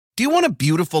Do you want a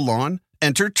beautiful lawn?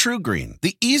 Enter TruGreen,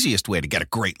 the easiest way to get a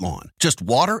great lawn. Just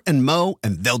water and mow,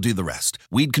 and they'll do the rest.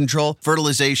 Weed control,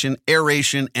 fertilization,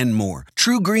 aeration, and more.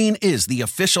 TruGreen is the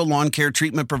official lawn care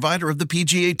treatment provider of the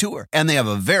PGA Tour, and they have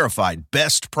a verified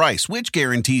best price, which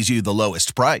guarantees you the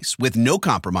lowest price with no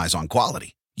compromise on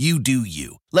quality. You do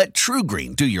you. Let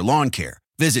TruGreen do your lawn care.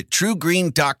 Visit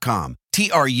TruGreen.com,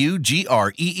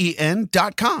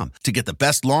 TruGreen.com, to get the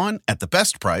best lawn at the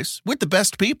best price with the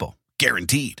best people.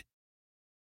 Guaranteed.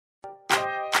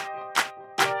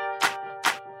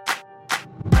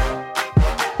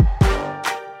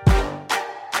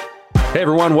 Hey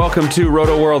everyone, welcome to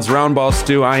Roto World's Roundball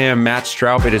Stew. I am Matt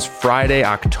Straub. It is Friday,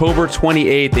 October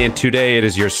 28th, and today it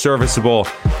is your serviceable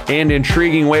and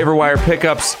intriguing waiver wire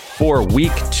pickups for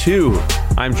week 2.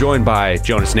 I'm joined by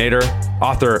Jonas Nader,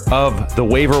 author of the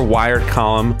Waiver Wire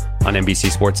column on NBC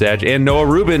Sports Edge, and Noah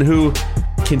Rubin, who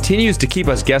continues to keep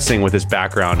us guessing with his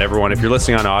background. Everyone, if you're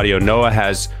listening on audio, Noah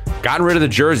has gotten rid of the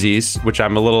jerseys, which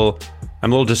I'm a little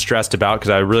distressed about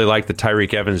because I really like the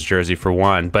Tyreek Evans jersey for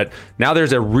one. But now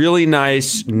there's a really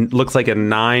nice, looks like a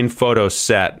 9 photo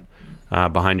set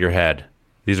behind your head.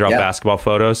 These are all basketball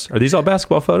photos. Are these all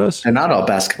basketball photos? They're not all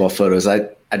basketball photos. I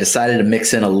decided to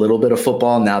mix in a little bit of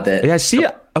football now that... Yeah, I see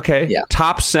it. Okay. Yeah.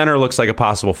 Top center looks like a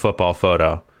possible football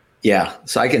photo. Yeah.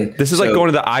 So I can... This is like going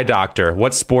to the eye doctor.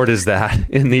 What sport is that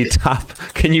in the top?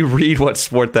 Can you read what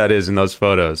sport that is in those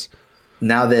photos?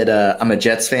 Now that I'm a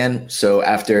Jets fan, so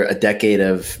after a decade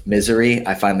of misery,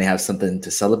 I finally have something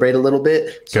to celebrate a little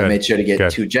bit. So I made sure to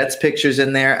get 2 Jets pictures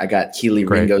in there. I got Keely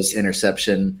Ringo's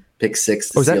interception, pick 6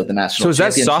 to seal the national championship. So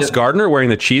is that Sauce Gardner wearing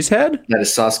the cheese head? That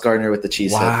is Sauce Gardner with the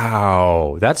cheese head.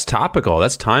 Wow, that's topical.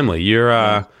 That's timely.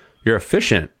 You're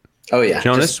efficient. Oh yeah,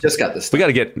 Jonas, just got this stuff. We got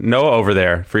to get Noah over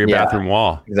there for your bathroom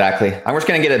wall. Exactly. I'm just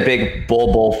gonna get a big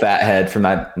bull fat head for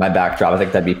my backdrop. I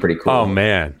think that'd be pretty cool. Oh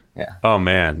man. Yeah. Oh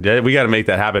man. Yeah, we got to make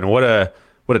that happen. What a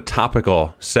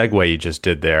topical segue you just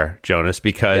did there, Jonas,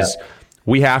 because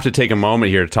we have to take a moment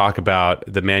here to talk about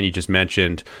the man you just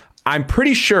mentioned. I'm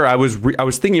pretty sure I was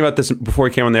thinking about this before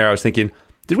we came on there. I was thinking,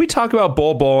 did we talk about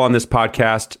Bol Bol on this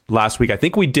podcast last week? I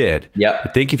think we did. Yep. I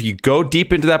think if you go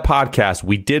deep into that podcast,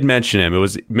 we did mention him. It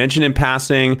was mentioned in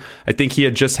passing. I think he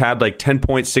had just had like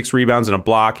 10.6 rebounds and a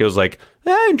block. It was like,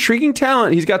 intriguing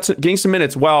talent. He's getting some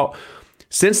minutes. Well,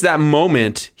 since that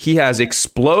moment, he has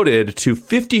exploded to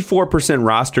 54%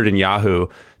 rostered in Yahoo,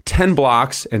 10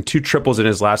 blocks and 2 triples in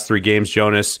his last 3 games,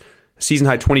 Jonas. Season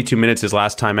high 22 minutes his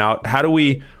last time out. How do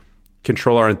we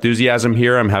control our enthusiasm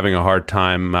here? I'm having a hard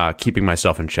time keeping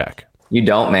myself in check. You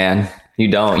don't, man. You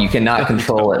don't. You cannot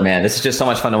control it, man. This is just so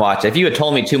much fun to watch. If you had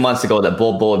told me 2 months ago that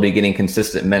Bol Bol would be getting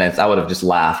consistent minutes, I would have just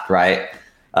laughed, right?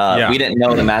 We didn't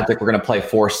know the Magic were going to play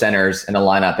 4 centers in a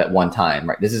lineup at one time,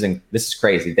 right? This is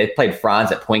crazy. They've played Franz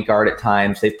at point guard at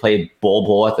times. They've played Bol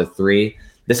Bol at the 3.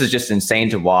 This is just insane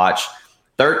to watch.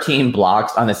 13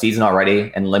 blocks on the season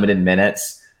already in limited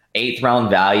minutes. 8th round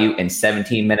value in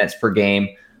 17 minutes per game.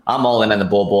 I'm all in on the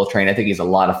Bol Bol train. I think he's a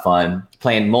lot of fun.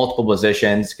 Playing multiple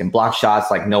positions, can block shots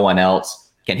like no one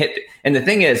else. Can hit. And the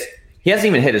thing is, he hasn't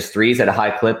even hit his threes at a high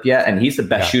clip yet, and he's the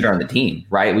best shooter on the team,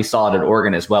 right? We saw it at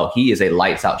Oregon as well. He is a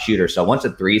lights-out shooter. So once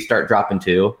the threes start dropping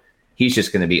too, he's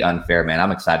just going to be unfair, man.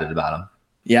 I'm excited about him.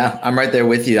 Yeah, I'm right there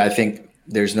with you. I think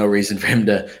there's no reason for him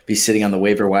to be sitting on the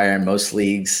waiver wire in most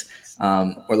leagues.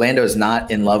 Orlando is not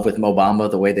in love with Mo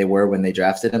Bamba the way they were when they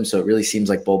drafted him, so it really seems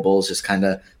like Bol Bol is just kind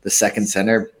of the second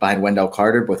center behind Wendell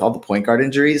Carter with all the point guard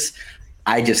injuries.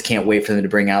 I just can't wait for them to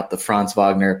bring out the Franz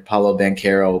Wagner, Paolo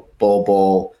Banchero, Bol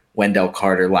Bol, Wendell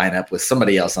Carter lineup with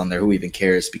somebody else on there. Who even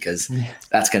cares? Because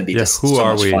that's going to be just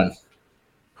so much fun.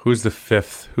 Who's the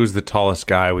 5th? Who's the tallest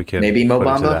guy we can? Maybe Mo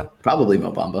Bamba. Probably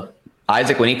Mo Bamba.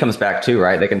 Isaac, when he comes back too,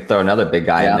 right? They can throw another big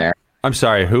guy in there. I'm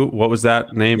sorry. Who? What was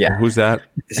that name? Yeah. Who's that?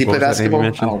 Does he play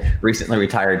basketball? Recently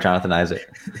retired Jonathan Isaac.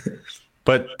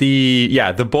 But the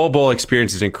Bol Bol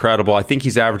experience is incredible. I think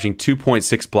he's averaging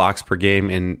 2.6 blocks per game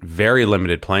in very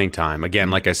limited playing time.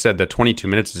 Again, like I said, the 22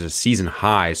 minutes is a season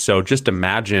high. So just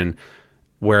imagine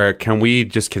can we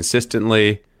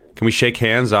shake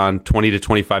hands on 20 to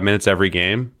 25 minutes every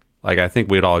game? Like, I think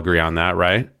we'd all agree on that,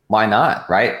 right? Why not,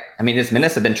 right? I mean, his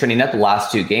minutes have been trending up the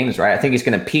last 2 games, right? I think he's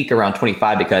going to peak around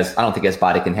 25 because I don't think his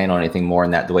body can handle anything more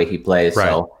than that, the way he plays. Right.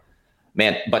 So,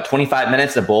 man, but 25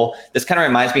 minutes a Bull. This kind of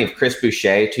reminds me of Chris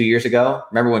Boucher 2 years ago.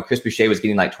 Remember when Chris Boucher was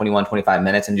getting like 21, 25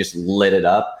 minutes and just lit it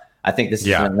up? I think this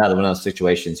is another one of those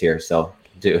situations here. So,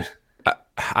 dude.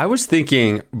 I was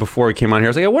thinking before we came on here, I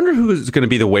was like, I wonder who's going to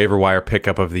be the waiver wire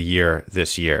pickup of the year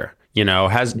this year. You know,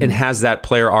 has that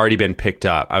player already been picked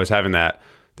up? I was having that.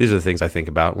 These are the things I think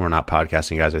about when we're not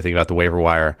podcasting, guys. I think about the waiver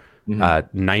wire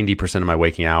 90% of my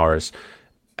waking hours.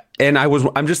 And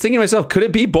I'm just thinking to myself, could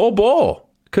it be Bol Bol?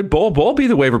 Could Bol Bol be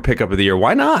the waiver pickup of the year?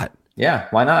 Why not? Yeah,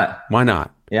 why not? Why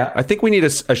not? Yeah. I think we need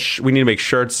we need to make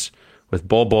shirts with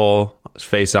Bol Bol's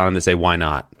face on that say "Why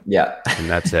not?" Yeah, and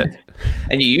that's it.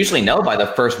 And you usually know by the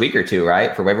first week or two,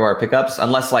 right, for waiver wire pickups,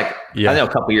 unless I know a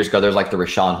couple years ago there's like the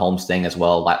Rashawn Holmes thing as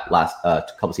well last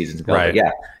couple seasons ago. Right. But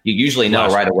yeah, you usually know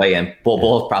right away, and Bol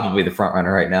Bol is probably the front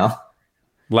runner right now.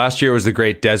 Last year was the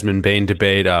great Desmond Bain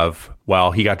debate of,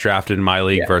 well, he got drafted in my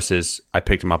league versus I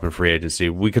picked him up in free agency.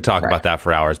 We could talk about that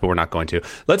for hours, but we're not going to.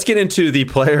 Let's get into the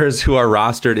players who are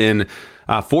rostered in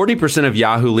 40% of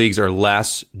Yahoo leagues or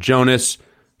less. Jonas,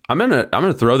 I'm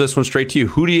gonna throw this one straight to you.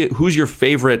 Who's your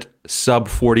favorite sub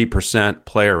 40%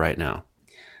 player right now?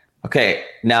 Okay,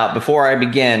 now before I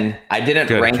begin, I didn't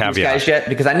rank these guys yet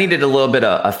because I needed a little bit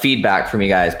of feedback from you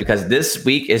guys because this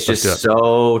week is just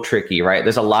so tricky, right?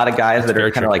 There's a lot of guys that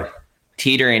are kind of like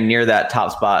teetering near that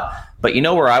top spot. But you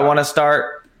know where I want to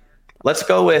start? Let's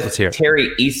go with Terry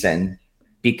Eason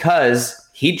because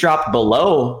he dropped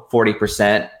below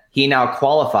 40%. He now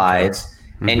qualifies.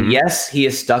 Mm-hmm. And yes, he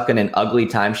is stuck in an ugly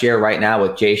timeshare right now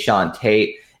with Jayshawn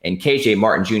Tate and KJ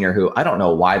Martin Jr., who I don't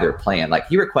know why they're playing. Like,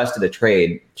 he requested a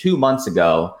trade 2 months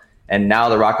ago, and now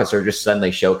the Rockets are just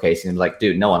suddenly showcasing him. Like,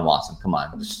 dude, no one wants him. Come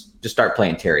on, just start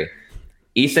playing Terry.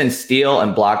 Eason's steal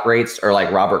and block rates are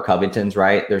like Robert Covington's,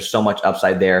 right? There's so much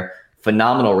upside there.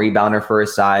 Phenomenal rebounder for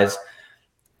his size.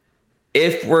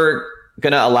 If we're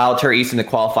going to allow Terry Eason to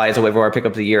qualify as a waiver wire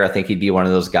pickup of the year, I think he'd be one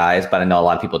of those guys, but I know a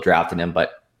lot of people drafted him.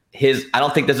 But I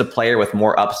don't think there's a player with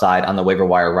more upside on the waiver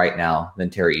wire right now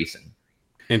than Terry Eason.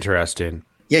 Interesting.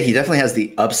 Yeah, he definitely has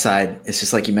the upside. It's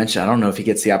just like you mentioned, I don't know if he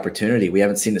gets the opportunity. We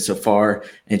haven't seen it so far.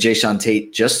 And Jayshawn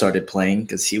Tate just started playing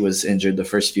because he was injured the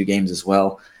first few games as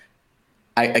well.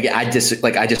 I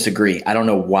disagree. I don't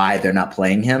know why they're not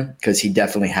playing him because he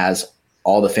definitely has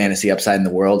all the fantasy upside in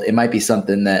the world. It might be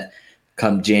something that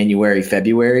come January,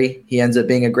 February, he ends up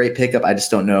being a great pickup. I just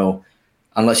don't know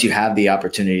unless you have the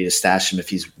opportunity to stash him if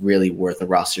he's really worth a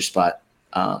roster spot.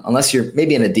 Unless you're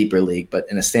maybe in a deeper league, but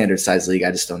in a standard size league,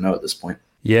 I just don't know at this point.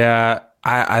 Yeah,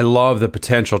 I love the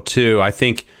potential too. I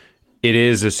think it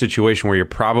is a situation where you're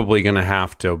probably going to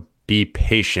have to be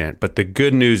patient. But the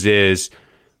good news is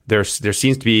there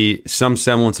seems to be some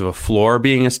semblance of a floor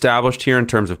being established here in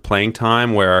terms of playing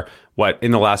time where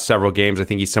in the last several games, I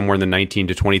think he's somewhere in the 19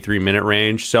 to 23 minute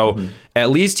range. So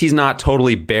at least he's not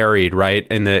totally buried, right,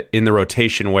 in the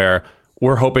rotation where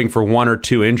we're hoping for one or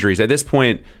two injuries. At this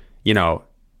point, you know,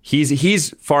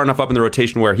 he's far enough up in the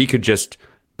rotation where he could just,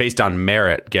 based on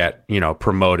merit, get, you know,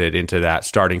 promoted into that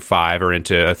starting five or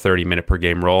into a 30-minute per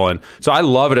game role. And so I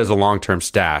love it as a long-term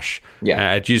stash.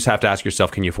 Yeah. You just have to ask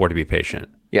yourself, can you afford to be patient?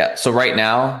 Yeah. So right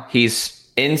now he's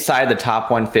inside the top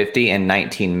 150 in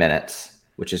 19 minutes,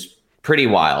 which is pretty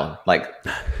wild. Like,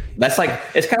 that's like,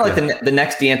 it's kind of like the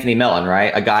next D'Anthony Melton,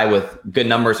 right? A guy with good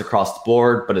numbers across the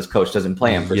board, but his coach doesn't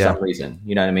play him for some reason.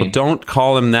 You know what I mean? Well, don't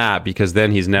call him that because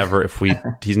then he's never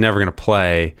going to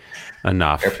play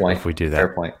enough. Fair point. If we do that.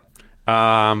 Fair point.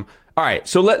 All right,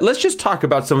 so let's just talk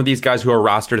about some of these guys who are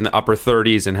rostered in the upper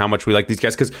 30s and how much we like these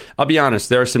guys. Because I'll be honest,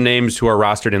 there are some names who are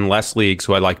rostered in less leagues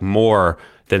who I like more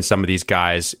than some of these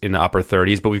guys in the upper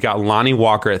 30s. But we've got Lonnie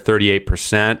Walker at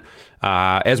 38%.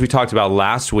 As we talked about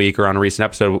last week or on a recent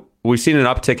episode, we've seen an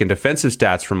uptick in defensive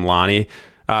stats from Lonnie.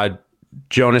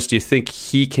 Jonas, do you think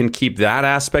he can keep that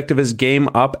aspect of his game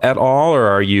up at all, or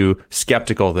are you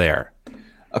skeptical there?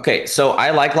 Okay, so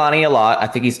I like Lonnie a lot. I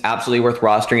think he's absolutely worth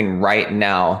rostering right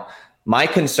now. My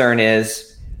concern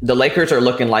is the Lakers are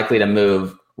looking likely to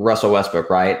move Russell Westbrook,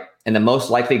 right? And the most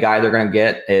likely guy they're going to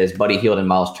get is Buddy Hield and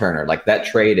Miles Turner. Like, that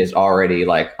trade is already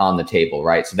like on the table,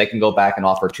 right? So they can go back and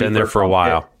offer two. Been there for a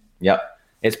while. Yep.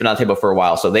 It's been on the table for a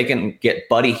while. So they can get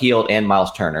Buddy Hield and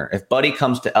Miles Turner. If Buddy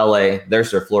comes to LA,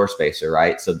 there's their floor spacer,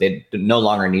 right? So they no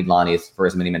longer need Lonnie for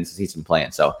as many minutes as he's been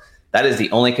playing. So that is the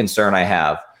only concern I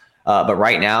have. But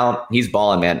right now, he's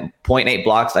balling, man. 0.8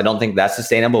 blocks. I don't think that's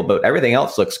sustainable, but everything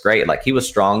else looks great. Like, he was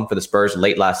strong for the Spurs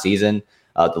late last season.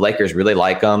 The Lakers really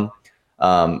like him.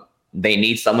 They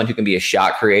need someone who can be a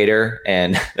shot creator,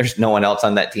 and there's no one else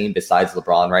on that team besides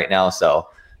LeBron right now. So,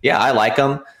 yeah, I like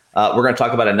him. We're going to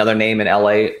talk about another name in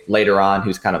LA later on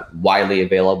who's kind of widely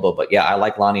available. But, yeah, I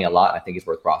like Lonnie a lot. I think he's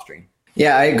worth rostering.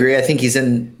 Yeah, I agree. I think he's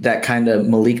in that kind of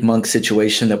Malik Monk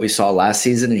situation that we saw last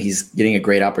season, and he's getting a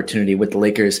great opportunity with the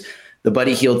Lakers. The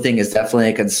Buddy Hield thing is definitely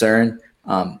a concern.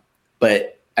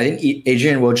 But I think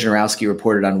Adrian Wojnarowski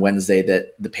reported on Wednesday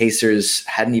that the Pacers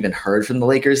hadn't even heard from the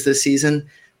Lakers this season,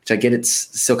 which I get it's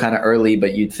still kind of early,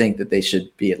 but you'd think that they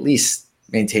should be at least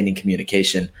maintaining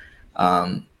communication.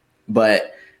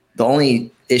 But the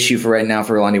only issue for right now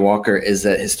for Lonnie Walker is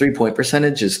that his 3-point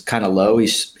percentage is kind of low.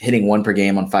 He's hitting 1 per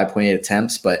game on 5.8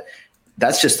 attempts, but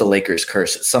that's just the Lakers'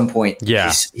 curse. At some point,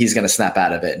 he's going to snap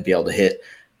out of it and be able to hit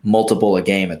multiple a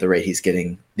game at the rate he's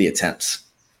getting the attempts.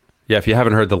 Yeah, if you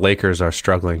haven't heard, the Lakers are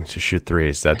struggling to shoot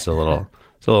threes. That's a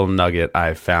little nugget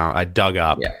I found. I dug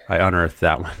up. Yeah. I unearthed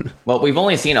that one. Well, we've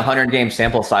only seen a 100-game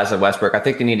sample size of Westbrook. I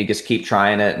think they need to just keep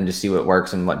trying it and just see what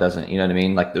works and what doesn't. You know what I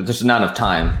mean? Like, there's not enough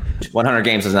time. 100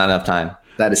 games is not enough time.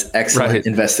 That is excellent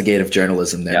investigative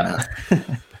journalism there,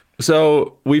 Matt.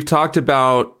 So we've talked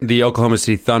about the Oklahoma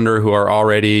City Thunder, who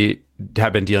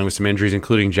have been dealing with some injuries,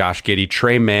 including Josh Giddey.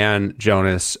 Tre Mann,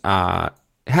 Jonas,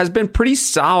 has been pretty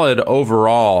solid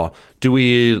overall. Do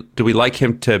we like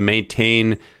him to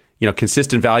maintain,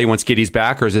 consistent value once Giddey's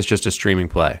back, or is this just a streaming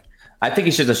play? I think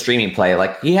it's just a streaming play.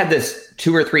 Like, he had this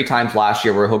 2 or 3 times last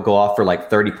year where he'll go off for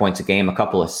like 30 points a game, a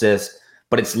couple assists,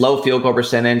 but it's low field goal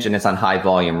percentage and it's on high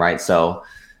volume, right? So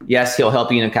yes, he'll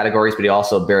help you in categories, but he'll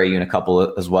also bury you in a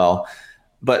couple as well.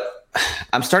 But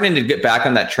I'm starting to get back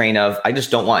on that train of, I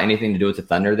just don't want anything to do with the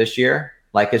Thunder this year.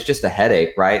 Like, it's just a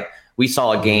headache, right? We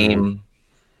saw a game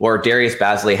where Darius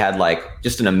Bazley had like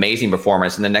just an amazing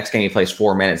performance, and the next game he plays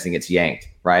 4 minutes and gets yanked,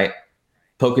 right?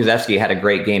 Pokusevski had a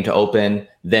great game to open,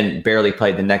 then barely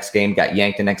played the next game, got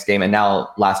yanked the next game, and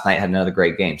now last night had another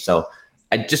great game. So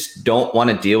I just don't want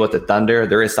to deal with the Thunder.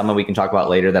 There is someone we can talk about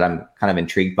later that I'm kind of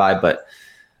intrigued by, but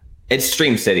it's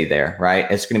Stream City there, right?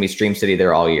 It's going to be Stream City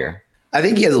there all year. I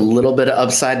think he has a little bit of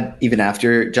upside even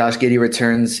after Josh Giddey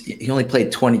returns. He only played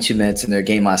 22 minutes in their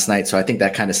game last night, so I think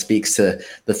that kind of speaks to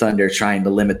the Thunder trying to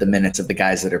limit the minutes of the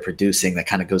guys that are producing. That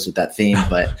kind of goes with that theme.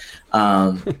 But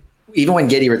even when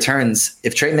Giddey returns,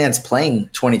 if Tre Mann's playing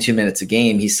 22 minutes a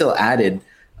game, he still added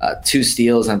 2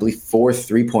 steals, and I believe 4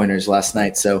 3-pointers last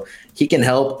night. So he can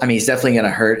help. I mean, he's definitely going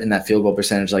to hurt in that field goal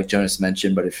percentage like Jonas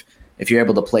mentioned, but if you're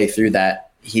able to play through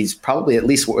that, he's probably at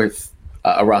least worth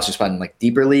a roster spot in like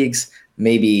deeper leagues,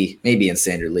 maybe in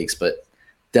standard leagues, but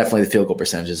definitely the field goal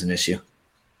percentage is an issue.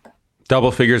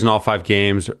 Double figures in all 5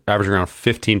 games, averaging around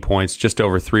 15 points, just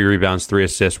over 3 rebounds, 3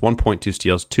 assists, 1.2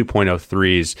 steals, 2.0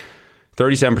 threes,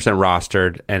 37%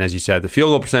 rostered. And as you said, the field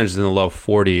goal percentage is in the low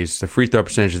 40s. The free throw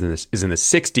percentage is in the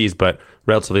 60s, but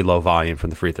relatively low volume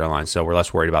from the free throw line. So we're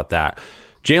less worried about that.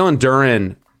 Jalen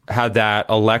Duren had that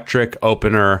electric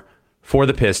opener for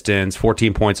the Pistons,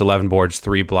 14 points, 11 boards,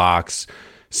 3 blocks.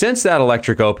 Since that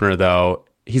electric opener, though,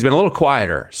 he's been a little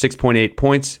quieter. 6.8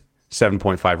 points,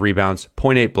 7.5 rebounds,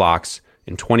 0.8 blocks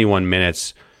in 21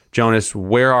 minutes. Jonas,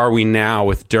 where are we now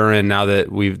with Duren now that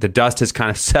the dust has kind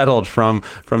of settled from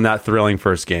that thrilling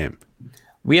first game?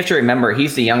 We have to remember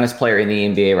he's the youngest player in the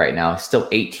NBA right now. He's still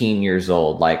 18 years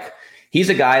old. Like, he's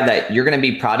a guy that you're going to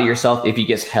be proud of yourself if he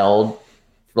gets held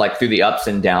like through the ups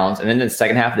and downs. And then in the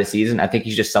second half of the season, I think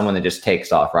he's just someone that just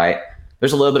takes off, right?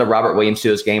 There's a little bit of Robert Williams to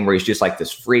his game where he's just like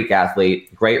this freak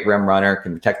athlete, great rim runner,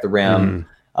 can protect the rim,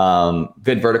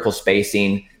 good vertical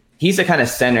spacing. He's the kind of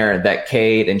center that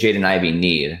Cade and Jaden Ivey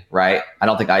need, right? I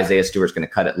don't think Isaiah Stewart's going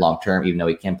to cut it long term, even though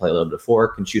he can play a little bit of four,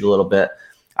 can shoot a little bit.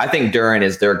 I think Duren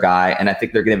is their guy, and I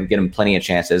think they're going to get him plenty of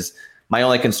chances. My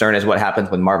only concern is what happens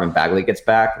when Marvin Bagley gets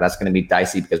back. That's going to be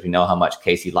dicey because we know how much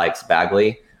Casey likes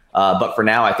Bagley. But for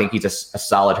now, I think he's a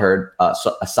solid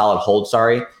hold.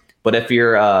 But if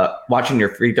you're watching your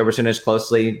free throw percentage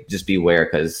closely, just beware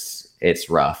because it's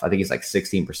rough. I think he's like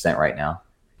 16% right now.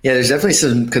 Yeah, there's definitely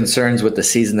some concerns with the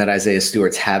season that Isaiah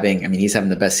Stewart's having. I mean, he's having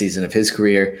the best season of his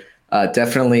career.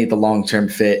 Definitely the long-term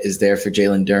fit is there for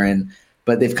Jalen Duren.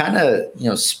 But they've kind of,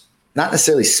 not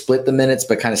necessarily split the minutes,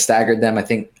 but kind of staggered them. I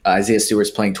think Isaiah Stewart's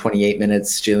playing 28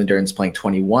 minutes. Jalen Duren's playing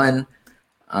 21.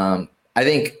 I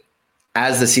think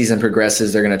as the season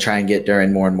progresses, they're going to try and get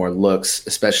Duren more and more looks,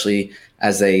 especially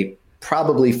as they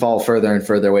probably fall further and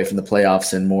further away from the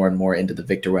playoffs and more into the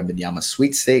Victor Wembanyama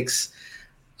sweepstakes.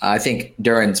 I think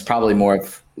Duren's probably more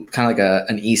of kind of like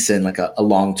an Eason, like a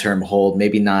long-term hold,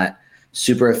 maybe not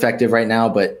super effective right now,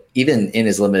 but even in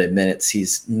his limited minutes,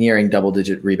 he's nearing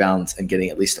double-digit rebounds and getting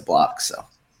at least a block. So,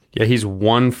 yeah, he's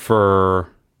 1 for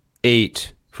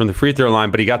 8 from the free throw line,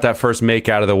 but he got that first make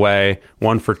out of the way,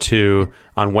 1 for 2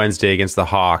 on Wednesday against the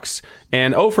Hawks,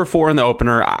 and 0 for 4 in the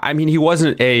opener. I mean, he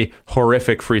wasn't a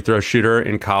horrific free throw shooter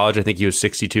in college. I think he was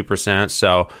 62%.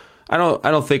 So I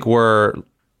don't think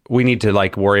we need to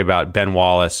like worry about Ben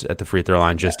Wallace at the free throw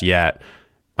line just yet.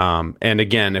 And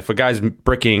again, if a guy's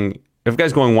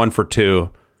going 1 for 2,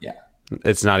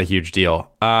 it's not a huge deal.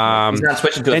 He's not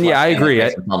switching to his left I agree.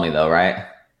 Like Mason Plumlee, though, right?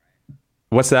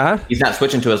 What's that? He's not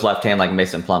switching to his left hand like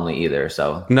Mason Plumlee either.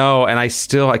 So no, and I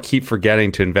keep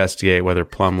forgetting to investigate whether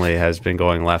Plumlee has been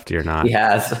going lefty or not. He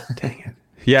has. Dang it.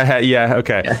 Yeah.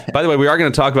 Okay. By the way, we are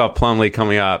going to talk about Plumlee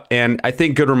coming up. And I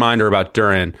think good reminder about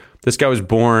Duren. This guy was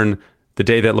born the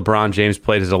day that LeBron James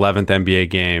played his 11th NBA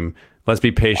game. Let's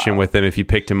be patient with him if you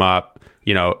picked him up.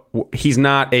 You know, he's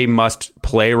not a must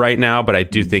play right now, but I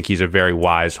do think he's a very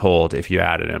wise hold if you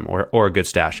added him or a good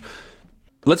stash.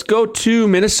 Let's go to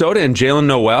Minnesota and Jaylen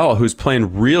Nowell, who's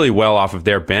playing really well off of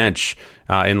their bench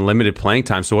in limited playing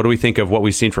time. So what do we think of what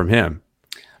we've seen from him?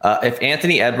 If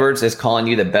Anthony Edwards is calling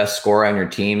you the best scorer on your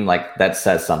team, like that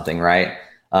says something, right?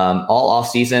 All off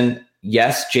season,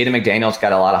 yes, Jaden McDaniels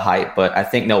got a lot of hype, but I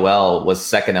think Nowell was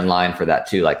second in line for that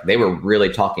too. Like they were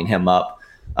really talking him up.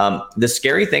 The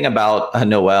scary thing about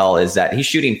Nowell is that he's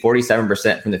shooting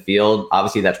 47% from the field.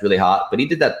 Obviously, that's really hot, but he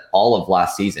did that all of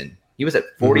last season. He was at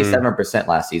 47%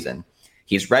 last season.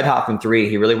 He's red hot from three.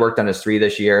 He really worked on his three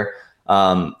this year.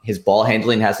 His ball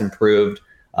handling has improved.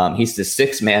 He's the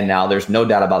sixth man now. There's no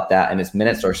doubt about that. And his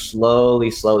minutes are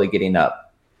slowly getting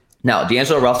up. Now,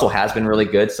 D'Angelo Russell has been really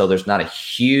good, so there's not a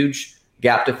huge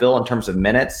gap to fill in terms of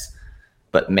minutes.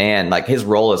 But man, like his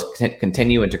role is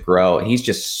continuing to grow. He's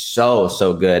just so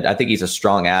good. I think he's a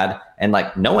strong ad. And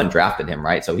like no one drafted him,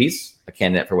 right? So he's a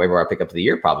candidate for waiver wire pickup of the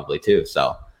year probably too.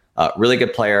 So really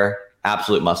good player,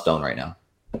 absolute must own right now.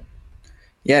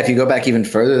 Yeah, if you go back even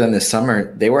further than this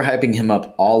summer, they were hyping him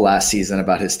up all last season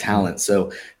about his talent.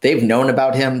 So they've known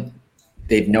about him.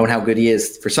 They've known how good he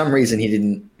is. For some reason, he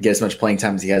didn't get as much playing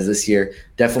time as he has this year.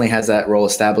 Definitely has that role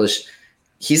established.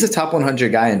 He's a top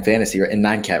 100 guy in fantasy or in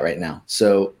 9Cat right now.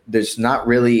 So there's not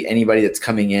really anybody that's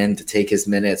coming in to take his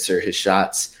minutes or his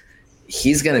shots.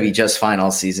 He's going to be just fine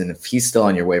all season. If he's still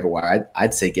on your waiver wire,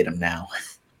 I'd say get him now.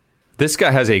 This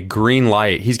guy has a green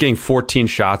light. He's getting 14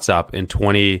 shots up in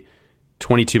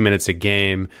 22 minutes a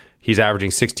game. He's averaging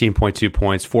 16.2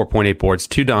 points, 4.8 boards,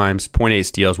 2 dimes, 0.8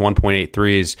 steals, 1.8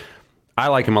 threes. I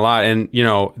like him a lot. And, you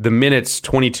know, the minutes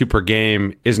 22 per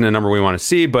game isn't a number we want to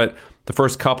see, but the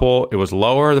first couple, it was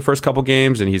lower the first couple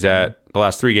games, and he's at the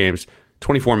last 3 games,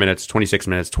 24 minutes, 26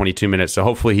 minutes, 22 minutes. So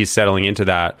hopefully he's settling into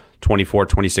that 24,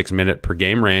 26 minute per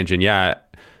game range. And yeah,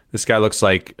 this guy looks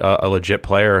like a legit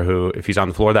player who, if he's on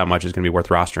the floor that much, is going to be worth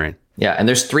rostering. Yeah, and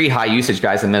there's 3 high usage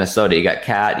guys in Minnesota. You got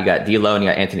Cat, you got D'Lo, and you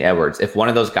got Anthony Edwards. If one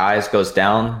of those guys goes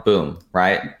down, boom,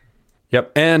 right?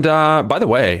 Yep. And by the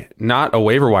way, not a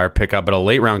waiver wire pickup, but a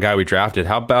late round guy we drafted.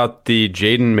 How about the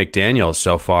Jaden McDaniels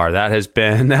so far?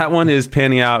 That one is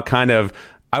panning out kind of,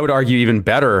 I would argue, even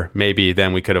better maybe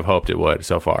than we could have hoped it would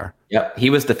so far. Yep. He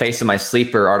was the face of my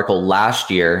sleeper article last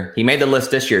year. He made the list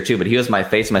this year too, but he was my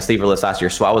face of my sleeper list last year.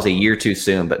 So I was a year too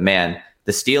soon. But man,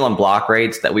 the steal and block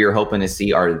rates that we were hoping to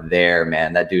see are there,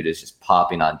 man. That dude is just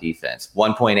popping on defense.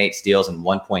 1.8 steals and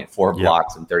 1.4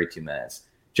 blocks in 32 minutes.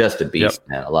 Just a beast,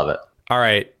 man. I love it. All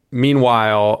right.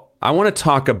 Meanwhile, I want to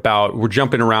talk about, we're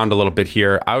jumping around a little bit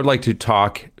here. I would like to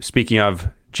talk, speaking of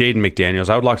Jaden McDaniels,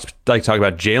 I would like to talk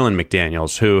about Jalen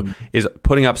McDaniels, who is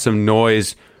putting up some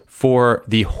noise for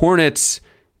the Hornets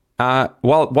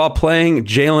while playing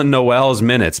Jaylen Nowell's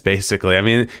minutes, basically. I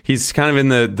mean, he's kind of in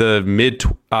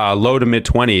the low to mid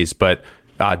 20s,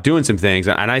 but doing some things.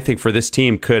 And I think for this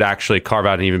team could actually carve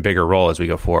out an even bigger role as we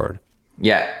go forward.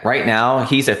 Yeah, right now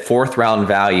he's a 4th round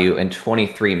value in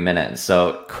 23 minutes.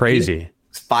 So crazy.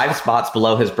 5 spots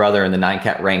below his brother in the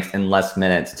 9Cat ranks in less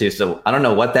minutes too. So I don't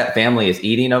know what that family is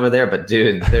eating over there, but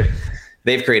dude,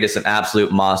 they've created some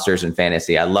absolute monsters in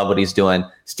fantasy. I love what he's doing.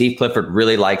 Steve Clifford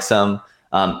really likes him.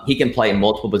 He can play in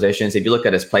multiple positions. If you look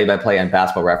at his play-by-play on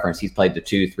Basketball Reference, he's played the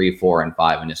 2, 3, 4, and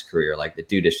 5 in his career. Like the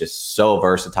dude is just so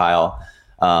versatile.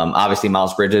 Obviously,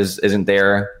 Miles Bridges isn't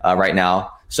there right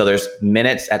now. So there's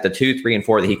minutes at the 2, 3, and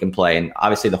 4 that he can play. And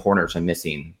obviously the Hornets are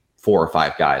missing 4 or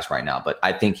 5 guys right now. But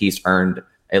I think he's earned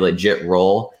a legit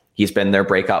role. He's been their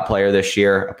breakout player this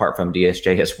year, apart from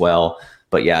DSJ as well.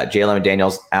 But yeah, Jalen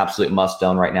McDaniels, absolute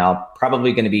must-own right now.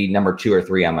 Probably going to be number 2 or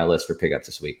 3 on my list for pickups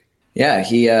this week. Yeah,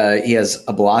 he has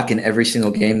a block in every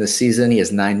single game this season. He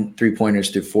has 9 3-pointers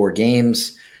through 4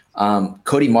 games.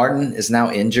 Cody Martin is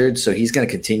now injured, so he's going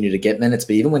to continue to get minutes.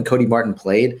 But even when Cody Martin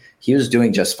played, he was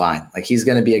doing just fine. Like he's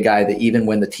going to be a guy that even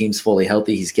when the team's fully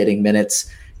healthy, he's getting minutes.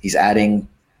 He's adding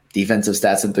defensive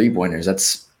stats and 3-pointers.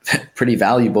 That's pretty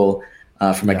valuable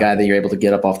from a guy that you're able to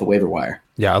get up off the waiver wire.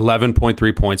 Yeah,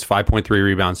 11.3 points, 5.3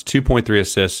 rebounds, 2.3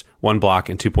 assists, 1 block,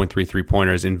 and 2.3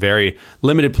 3-pointers in very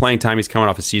limited playing time. He's coming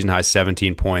off a season-high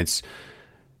 17 points.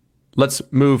 Let's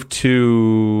move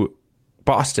to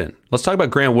Boston. Let's talk about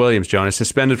Grant Williams, Jonas.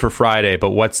 Suspended for Friday,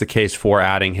 but what's the case for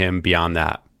adding him beyond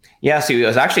that? Yeah, so he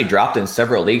was actually dropped in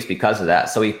several leagues because of that.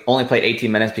 So he only played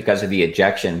 18 minutes because of the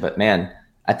ejection. But man,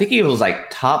 I think he was like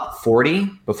top 40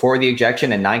 before the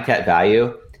ejection and 9Cat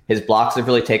value. His blocks have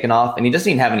really taken off, and he doesn't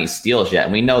even have any steals yet.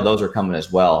 And we know those are coming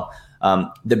as well.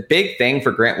 The big thing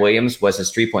for Grant Williams was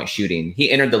his 3-point shooting.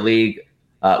 He entered the league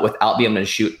without being able to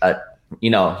shoot he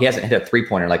hasn't hit a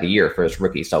 3-pointer like a year for his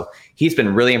rookie. So he's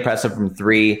been really impressive from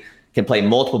 3, can play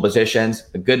multiple positions,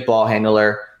 a good ball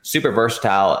handler, super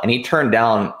versatile. And he turned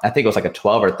down, I think it was like a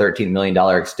 $12 or $13 million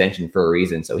extension for a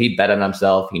reason. So he bet on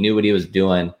himself. He knew what he was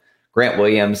doing. Grant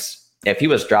Williams, if he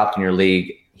was dropped in your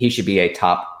league, he should be a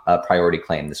top priority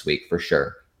claim this week for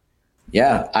sure.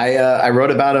 Yeah, I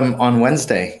wrote about him on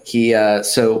Wednesday.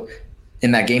 So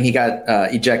in that game he got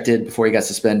ejected before he got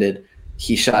suspended.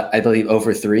 He shot, I believe,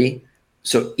 over 3.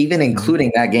 So even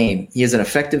including that game, he has an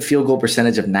effective field goal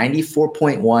percentage of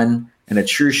 94.1 and a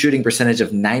true shooting percentage of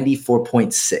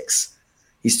 94.6.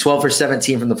 He's 12 for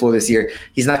 17 from the floor this year.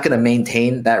 He's not going to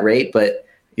maintain that rate, but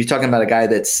you're talking about a guy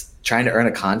that's trying to earn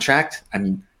a contract. I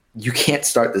mean, you can't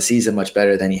start the season much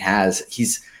better than he has.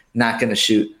 He's not going to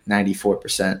shoot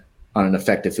 94% on an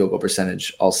effective field goal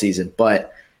percentage all season,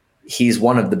 but he's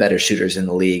one of the better shooters in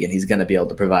the league, and he's going to be able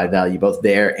to provide value both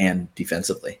there and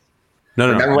defensively.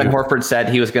 Remember when Horford said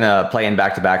he was going to play in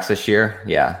back-to-backs this year?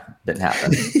 Yeah, didn't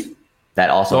happen. That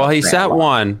also. Well, he sat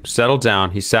one. Settle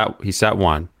down. He sat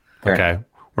one. Fair okay, enough.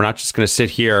 We're not just going to sit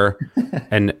here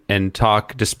and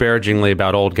talk disparagingly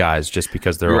about old guys just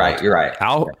because they're old. You're right.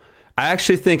 I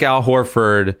actually think Al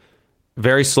Horford,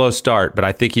 very slow start, but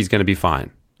I think he's going to be fine.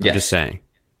 I'm just saying.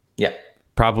 Yeah.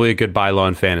 Probably a good buy low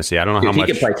in fantasy. I don't know how much.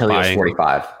 He could play till he was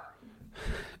 45.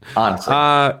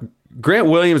 Honestly. Grant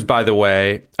Williams, by the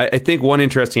way, I think one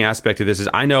interesting aspect of this is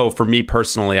I know for me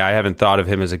personally, I haven't thought of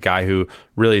him as a guy who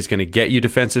really is going to get you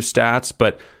defensive stats.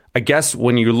 But I guess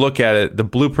when you look at it, the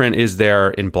blueprint is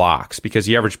there in blocks because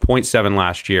he averaged 0.7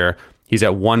 last year. He's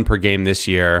at 1 per game this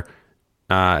year.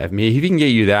 If he can get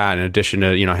you that in addition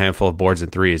to a handful of boards and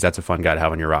threes, that's a fun guy to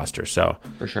have on your roster. So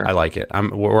for sure. I like it.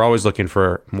 We're always looking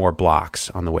for more blocks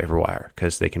on the waiver wire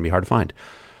because they can be hard to find.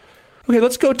 Okay,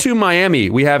 let's go to Miami.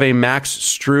 We have a Max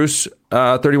Strus,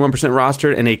 31%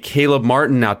 rostered, and a Caleb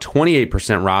Martin, now 28%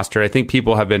 rostered. I think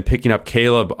people have been picking up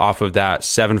Caleb off of that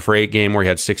 7 for 8 game where he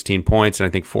had 16 points and I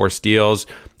think 4 steals.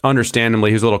 Understandably,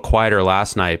 he was a little quieter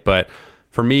last night, but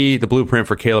for me, the blueprint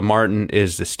for Caleb Martin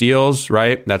is the steals,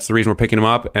 right? That's the reason we're picking him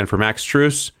up. And for Max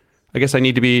Strus, I guess I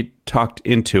need to be talked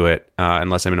into it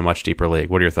unless I'm in a much deeper league.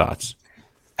 What are your thoughts?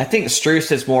 I think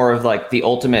Strus is more of like the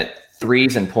ultimate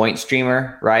threes and point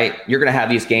streamer, right? You're going to have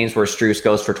these games where Strus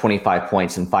goes for 25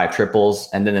 points and 5 triples,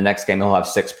 and then the next game he'll have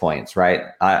 6 points, right?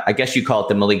 I guess you call it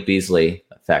the Malik Beasley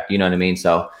effect. You know what I mean?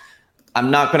 So I'm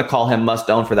not going to call him must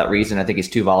own for that reason. I think he's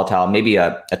too volatile. Maybe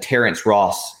a Terrence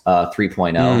Ross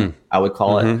 3.0, I would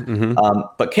call it.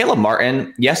 But Caleb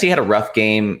Martin, yes, he had a rough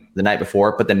game the night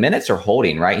before, but the minutes are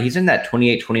holding, right? He's in that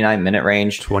 28, 29 minute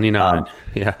range. 29,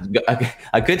 yeah.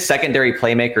 A good secondary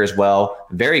playmaker as well.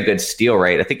 Very good steal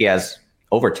rate. I think he has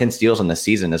over 10 steals in the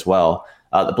season as well.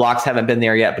 The blocks haven't been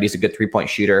there yet, but he's a good 3-point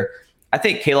shooter. I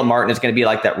think Caleb Martin is going to be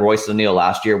like that Royce O'Neal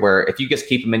last year, where if you just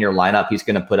keep him in your lineup, he's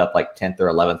going to put up like 10th or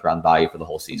 11th round value for the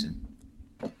whole season.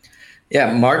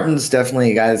 Yeah, Martin's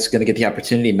definitely a guy that's going to get the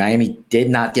opportunity. Miami did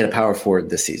not get a power forward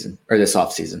this season or this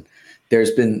offseason.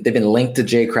 They've been linked to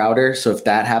Jay Crowder, so if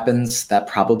that happens, that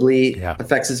probably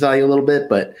affects his value a little bit.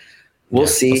 But we'll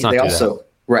see. They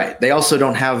also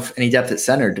don't have any depth at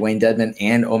center. Dwayne Dedmon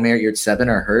and Omer Yurtseven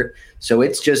are hurt, so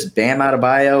it's just Bam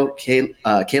Adebayo,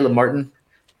 Caleb Martin,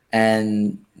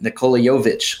 and Nikola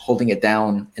Jovic holding it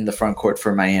down in the front court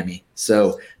for Miami.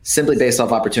 So simply based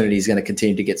off opportunity, he's going to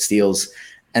continue to get steals.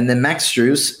 And then Max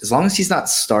Strus, as long as he's not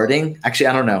starting, actually,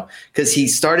 I don't know, because he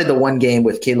started the one game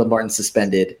with Caleb Martin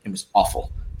suspended. It was awful.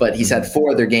 But he's had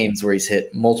 4 other games where he's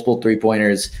hit multiple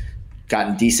 3-pointers,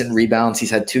 gotten decent rebounds.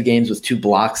 He's had 2 games with 2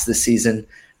 blocks this season.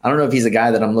 I don't know if he's a guy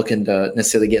that I'm looking to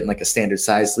necessarily get in like a standard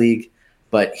size league,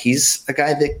 but he's a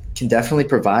guy that can definitely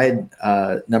provide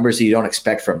numbers that you don't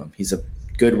expect from him. He's a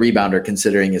good rebounder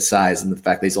considering his size and the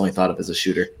fact that he's only thought of as a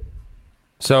shooter.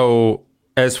 So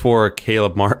as for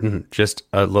Caleb Martin, just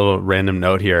a little random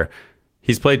note here.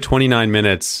 He's played 29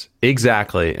 minutes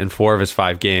exactly in 4 of his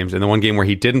 5 games. And the one game where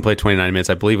he didn't play 29 minutes,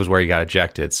 I believe, was where he got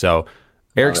ejected. So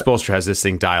Eric Spoelstra has this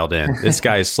thing dialed in. This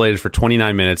guy is slated for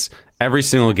 29 minutes every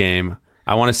single game.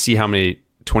 I want to see how many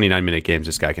 29-minute games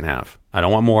this guy can have. I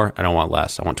don't want more. I don't want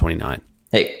less. I want 29.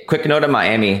 Hey, quick note on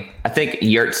Miami. I think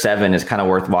Yurtseven is kind of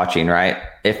worth watching, right?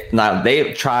 If not,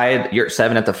 they tried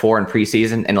Yurtseven at the 4 in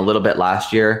preseason and a little bit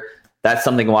last year. That's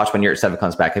something to watch when Yurtseven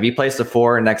comes back. If he plays the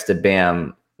 4 next to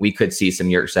Bam, we could see some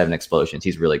Yurtseven explosions.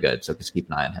 He's really good, so just keep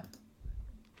an eye on him.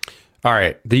 All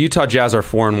right. The Utah Jazz are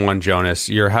 4-1, Jonas.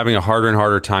 You're having a harder and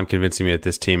harder time convincing me that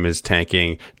this team is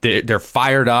tanking. They're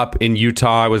fired up in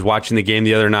Utah. I was watching the game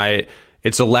the other night.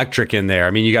 it's electric in there.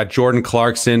 I mean, you got Jordan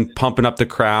Clarkson pumping up the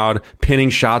crowd, pinning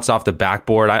shots off the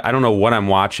backboard. I don't know what I'm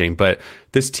watching, but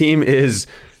this team is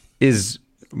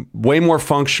way more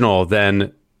functional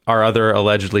than our other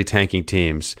allegedly tanking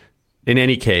teams. In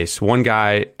any case, one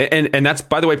guy, and that's,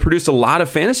 by the way, produced a lot of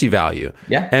fantasy value.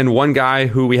 Yeah. And one guy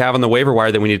who we have on the waiver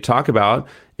wire that we need to talk about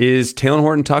is Talen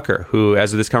Horton-Tucker, who,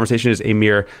 as of this conversation, is a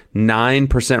mere 9%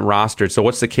 rostered. So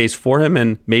what's the case for him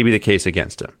and maybe the case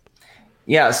against him?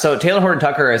 Yeah, so Talen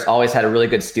Horton-Tucker has always had a really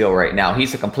good steal right now.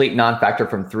 He's a complete non-factor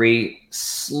from three,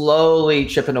 slowly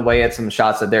chipping away at some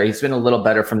shots there. He's been a little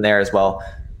better from there as well.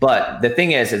 But the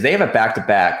thing is they have a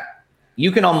back-to-back.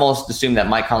 You can almost assume that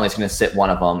Mike Conley's going to sit one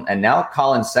of them. And now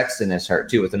Colin Sexton is hurt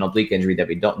too with an oblique injury that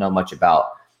we don't know much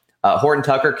about.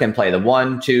 Horton-Tucker can play the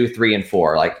 1, 2, 3, and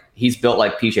 4. Like, he's built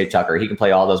like PJ Tucker. He can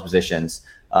play all those positions.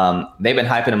 They've been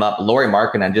hyping him up. Lauri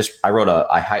Markkanen, I wrote a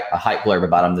hype blurb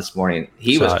about him this morning.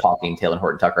 He was talking Talen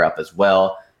Horton-Tucker up as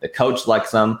well. The coach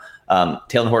likes him.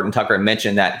 Talen Horton-Tucker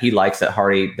mentioned that he likes that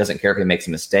Hardy doesn't care if he makes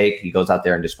a mistake. He goes out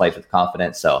there and displays with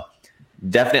confidence. So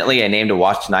definitely a name to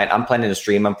watch tonight. I'm planning to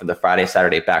stream him for the Friday,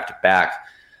 Saturday back-to-back.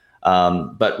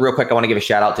 But real quick, I want to give a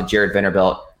shout out to Jared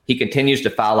Vanderbilt. He continues to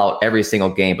foul out every single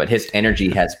game, but his energy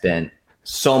has been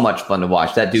so much fun to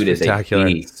watch. That dude is a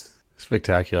beast.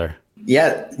 Spectacular.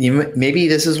 Yeah, maybe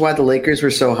this is why the Lakers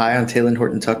were so high on Talen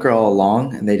Horton-Tucker all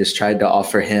along, and they just tried to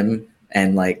offer him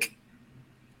and like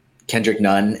Kendrick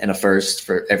Nunn and a first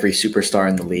for every superstar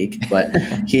in the league. But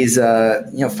he's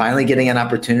finally getting an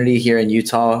opportunity here in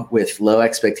Utah with low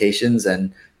expectations,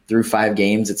 and through 5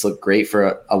 games, it's looked great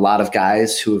for a lot of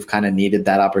guys who have kind of needed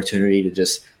that opportunity to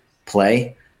just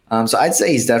play. So I'd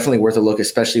say he's definitely worth a look,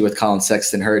 especially with Colin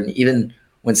Sexton hurt. And even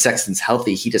when Sexton's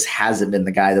healthy, he just hasn't been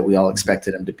the guy that we all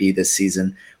expected him to be this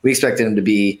season. We expected him to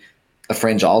be a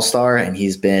fringe all-star, and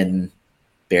he's been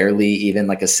barely even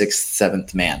like a 6th,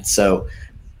 7th man. So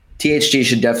THG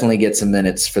should definitely get some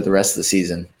minutes for the rest of the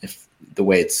season, if the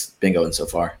way it's been going so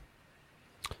far.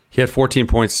 He had 14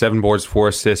 points, 7 boards, 4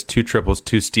 assists, 2 triples,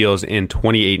 2 steals in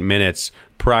 28 minutes.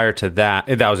 Prior to that,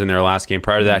 that was in their last game.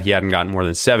 Prior to that, he hadn't gotten more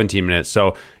than 17 minutes.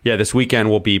 So, yeah, this weekend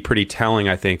will be pretty telling,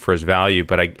 I think, for his value.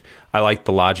 But I like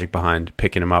the logic behind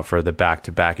picking him up for the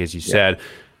back-to-back, as you said.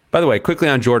 By the way, quickly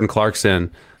on Jordan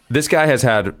Clarkson, this guy has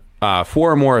had 4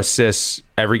 or more assists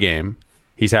every game.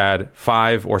 He's had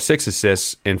 5 or 6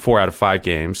 assists in 4 out of 5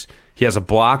 games. He has a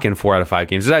block in 4 out of 5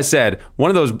 games. As I said, one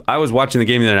of those, I was watching the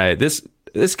game the other night.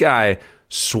 This guy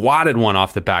swatted one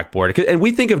off the backboard. And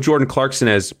we think of Jordan Clarkson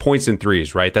as points and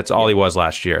threes, right? That's all he was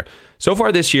last year. So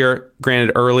far this year,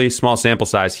 granted early, small sample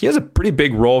size, he has a pretty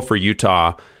big role for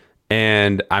Utah.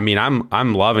 And I mean,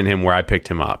 I'm loving him where I picked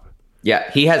him up. Yeah,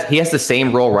 he has the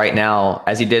same role right now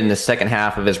as he did in the second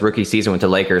half of his rookie season with the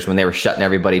Lakers when they were shutting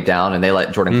everybody down and they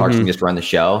let Jordan Clarkson just run the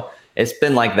show. It's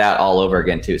been like that all over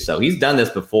again too. So he's done this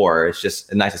before. It's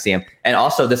just nice to see him. And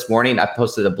also this morning I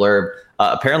posted a blurb.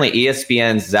 Apparently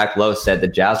ESPN's Zach Lowe said the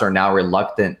Jazz are now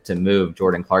reluctant to move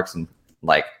Jordan Clarkson.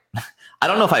 Like, I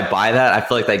don't know if I buy that. I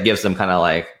feel like that gives them kind of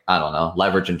like, I don't know,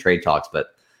 leverage in trade talks, but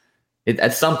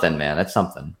that's something, man. That's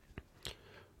something.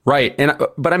 Right.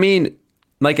 But I mean,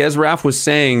 like as Raph was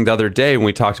saying the other day when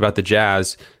we talked about the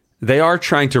Jazz, they are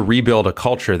trying to rebuild a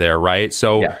culture there, right?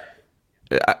 So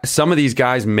some of these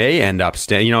guys may end up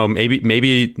staying.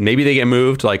 Maybe they get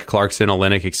moved like Clarkson,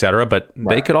 Olynyk, etc. But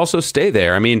they could also stay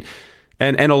there. I mean,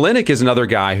 and Olynyk is another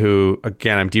guy who,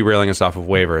 again, I'm derailing us off of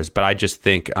waivers, but I just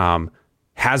think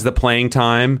has the playing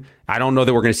time. I don't know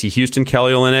that we're going to see Houston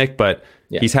Kelly Olynyk, but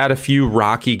he's had a few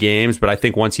rocky games. But I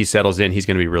think once he settles in, he's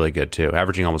going to be really good too,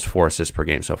 averaging almost 4 assists per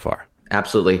game so far.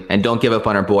 Absolutely. And don't give up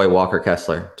on our boy Walker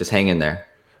Kessler. Just hang in there.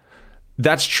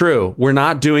 That's true. We're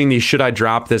not doing the should I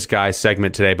drop this guy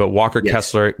segment today, but Walker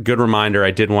Kessler, good reminder.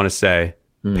 I did want to say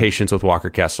patience with Walker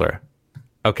Kessler.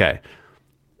 Okay.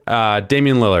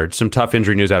 Damian Lillard, some tough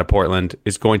injury news out of Portland,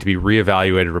 is going to be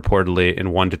reevaluated reportedly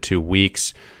in 1 to 2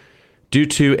 weeks due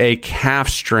to a calf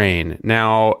strain.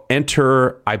 Now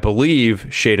enter, I believe,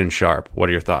 Shaedon Sharpe. What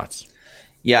are your thoughts?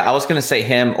 Yeah, I was going to say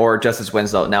him or Justice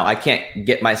Winslow. Now, I can't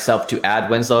get myself to add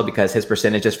Winslow because his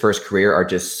percentages for his career are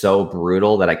just so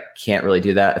brutal that I can't really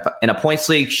do that. In a points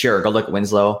league, sure, go look at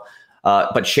Winslow.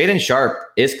 But Shaedon Sharpe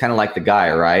is kind of like the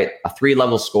guy, right? A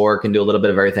 3-level scorer, can do a little bit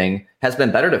of everything. Has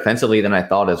been better defensively than I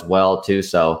thought as well, too.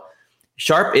 So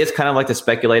Sharpe is kind of like the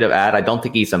speculative add. I don't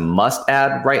think he's a must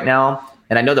add right now.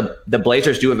 And I know the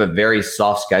Blazers do have a very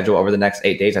soft schedule over the next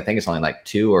 8 days. I think it's only like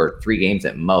 2 or 3 games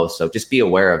at most. So just be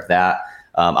aware of that.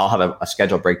 I'll have a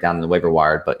schedule breakdown in the waiver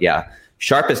wire. But yeah,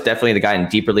 Sharpe is definitely the guy in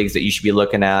deeper leagues that you should be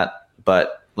looking at.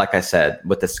 But like I said,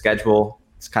 with the schedule,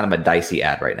 it's kind of a dicey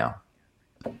ad right now.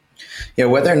 Yeah,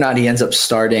 whether or not he ends up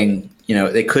starting,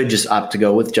 they could just opt to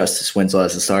go with Justice Winslow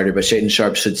as a starter, but Shaedon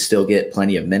Sharpe should still get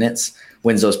plenty of minutes.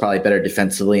 Winslow's probably better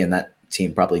defensively, and that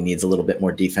team probably needs a little bit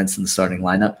more defense in the starting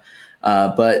lineup.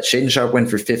 But Shaedon Sharpe went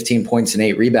for 15 points and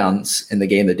 8 rebounds in the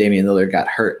game that Damian Lillard got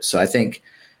hurt. So I think,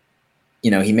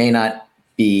 he may not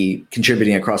be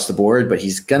contributing across the board, but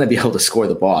he's going to be able to score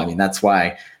the ball. I mean, that's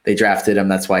why they drafted him.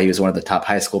 That's why he was one of the top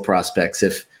high school prospects.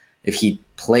 If he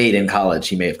played in college,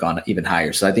 he may have gone even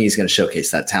higher. So I think he's going to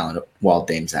showcase that talent while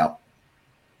Dame's out.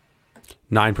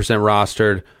 9%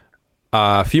 rostered.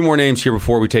 A few more names here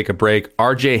before we take a break.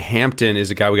 RJ Hampton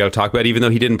is a guy we got to talk about, even though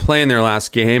he didn't play in their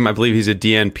last game. I believe he's a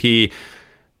DNP.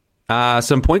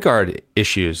 Some point guard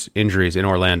issues, injuries in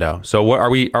Orlando. So what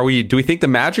do we think the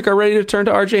Magic are ready to turn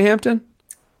to RJ Hampton?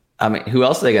 I mean, who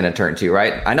else are they going to turn to,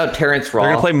 right? I know Terrence Ross.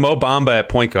 They're going to play Mo Bamba at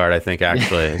point guard, I think,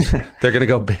 actually. They're going to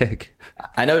go big.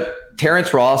 I know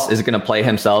Terrence Ross is going to play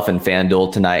himself in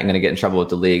FanDuel tonight. I'm going to get in trouble with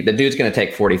the league. The dude's going to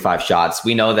take 45 shots.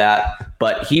 We know that.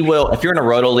 But he will, if you're in a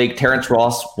Roto league, Terrence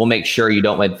Ross will make sure you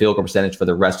don't win field goal percentage for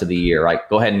the rest of the year. Right?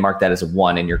 Go ahead and mark that as a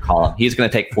 1 in your column. He's going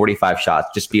to take 45 shots.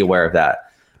 Just be aware of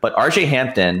that. But RJ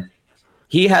Hampton,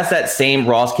 he has that same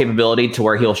Ross capability to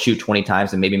where he'll shoot 20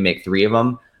 times and maybe make 3 of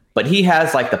them. But he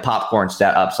has like the popcorn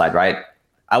stat upside, right?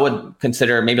 I would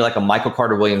consider maybe like a Michael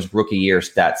Carter-Williams rookie year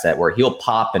stat set where he'll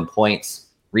pop in points,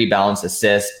 rebounds,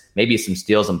 assists, maybe some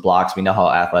steals and blocks. We know how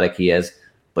athletic he is,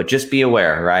 but just be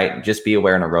aware, right? Just be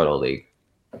aware in a Roto league.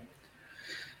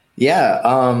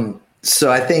 Yeah.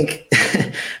 So I think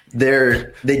they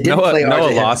did play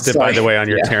Noah lost it, by the way, on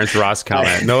your Terrence Ross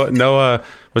comment. Noah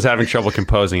was having trouble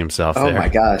composing himself there. Oh my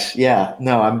gosh. Yeah.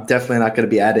 No, I'm definitely not going to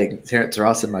be adding Terrence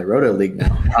Ross in my Roto league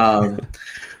now.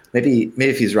 Maybe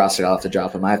if he's rostered, I'll have to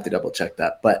drop him. I have to double check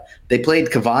that. But they played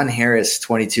Kevon Harris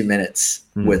 22 minutes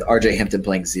with RJ Hampton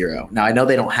playing 0. Now, I know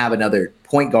they don't have another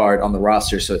point guard on the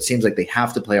roster, so it seems like they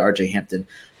have to play RJ Hampton.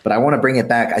 But I want to bring it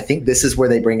back. I think this is where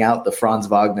they bring out the Franz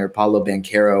Wagner, Paolo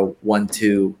Banchero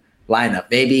 1-2 lineup.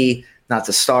 Maybe not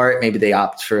to start. Maybe they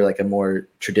opt for like a more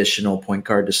traditional point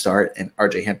guard to start and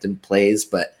RJ Hampton plays.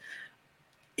 But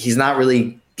he's not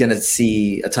really going to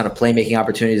see a ton of playmaking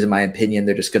opportunities, in my opinion.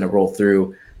 They're just going to roll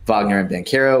through Wagner and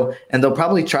Banchero, and they'll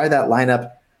probably try that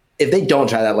lineup. If they don't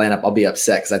try that lineup, I'll be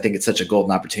upset because I think it's such a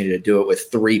golden opportunity to do it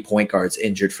with 3 point guards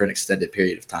injured for an extended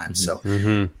period of time. So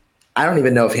I don't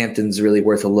even know if Hampton's really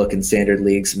worth a look in standard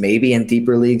leagues, maybe in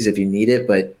deeper leagues if you need it.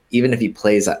 But even if he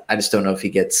plays, I just don't know if he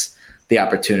gets the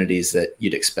opportunities that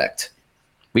you'd expect.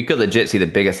 We could legit see the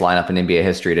biggest lineup in NBA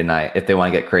history tonight if they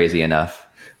want to get crazy enough.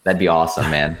 That'd be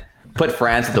awesome, man. Put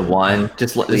France at the 1.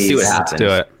 Just let's see what happens. Let's do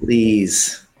it.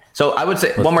 Please. So I would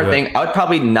say one more thing. I would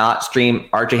probably not stream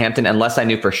RJ Hampton unless I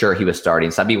knew for sure he was starting.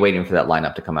 So I'd be waiting for that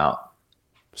lineup to come out.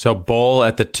 So Bull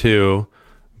at the 2,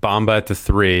 Bamba at the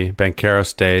 3, Banchero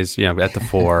stays, at the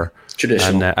 4.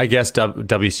 Traditional. And I guess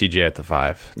WCJ at the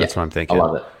 5. That's what I'm thinking. I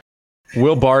love it.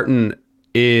 Will Barton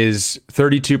is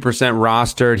 32%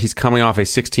 rostered. He's coming off a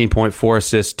 16.4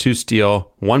 assists, 2 steal,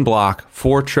 1 block,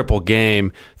 4 triple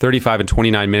game, 35 and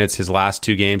 29 minutes his last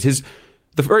 2 games.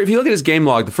 If you look at his game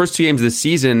log, the first 2 games of the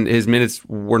season, his minutes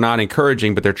were not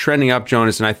encouraging, but they're trending up,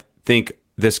 Jonas, and I think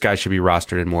this guy should be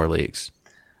rostered in more leagues.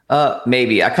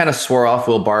 Maybe. I kind of swore off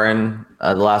Will Barton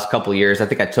the last couple of years. I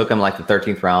think I took him like the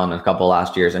 13th round in a couple of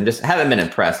last years and just haven't been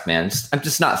impressed, man. I'm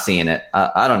just not seeing it.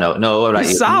 I don't know. No, what about you?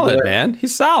 He's solid, man.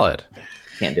 He's solid.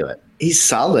 Can't do it. He's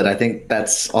solid. I think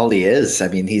that's all he is. I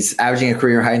mean, he's averaging a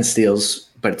career high in steals,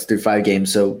 but it's through 5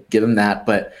 games, so give him that.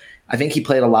 But I think he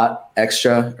played a lot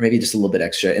extra, or maybe just a little bit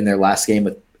extra, in their last game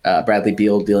with Bradley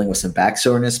Beal dealing with some back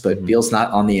soreness, but Beal's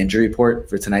not on the injury report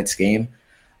for tonight's game.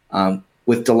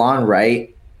 With DeLon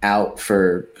Wright out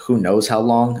for who knows how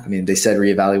long. I mean, they said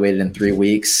reevaluated in 3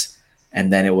 weeks,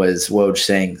 and then it was Woj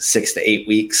saying 6 to 8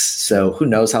 weeks. So who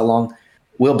knows how long.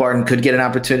 Will Barton could get an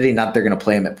opportunity. Not that they're going to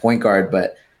play him at point guard,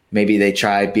 but maybe they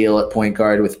try Beal at point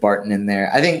guard with Barton in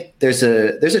there. I think there's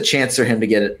a chance for him to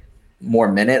get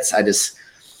more minutes. I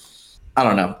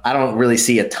don't know. I don't really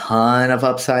see a ton of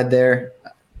upside there,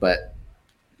 but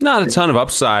not a ton of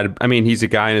upside. I mean, he's a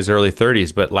guy in his early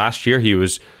 30s, but last year he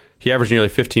averaged nearly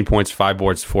 15 points, 5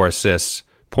 boards, 4 assists,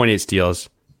 0.8 steals,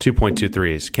 2.2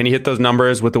 threes. Can he hit those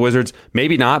numbers with the Wizards?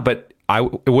 Maybe not, but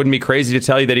it wouldn't be crazy to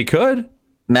tell you that he could.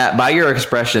 Matt, by your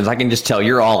expressions, I can just tell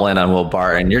you're all in on Will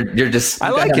Barton. You're just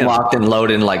I like him. Locked and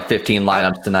loaded in like 15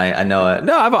 lineups tonight. I know it.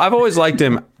 No, I've always liked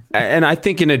him, and I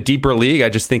think in a deeper league, I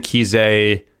just think he's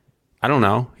a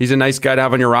nice guy to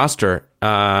have on your roster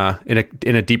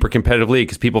in a deeper competitive league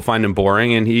because people find him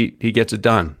boring and he gets it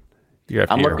done. Year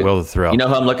after year, will the thrill. You know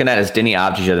who I'm looking at is Denny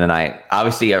Abdija tonight.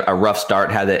 Obviously, a rough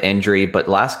start, had that injury, but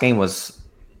last game was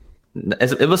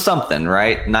It was something,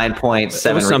 right?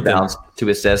 9.7 rebounds, 2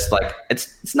 assists. Like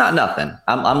it's not nothing.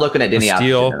 I'm looking at Denny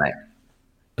Avdija tonight.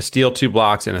 A steal, 2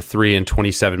 blocks, and a 3 in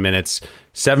 27 minutes.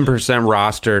 7%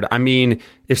 rostered. I mean,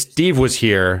 if Steve was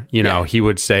here, he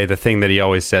would say the thing that he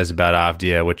always says about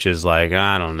Avdija, which is like,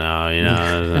 I don't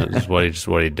know, just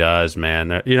what he does,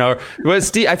 man. But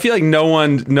Steve, I feel like no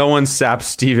one saps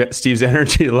Steve's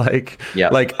energy like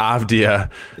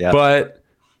Avdija. Yep. But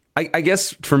I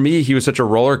guess for me, he was such a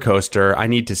roller coaster. I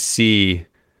need to see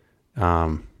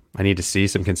some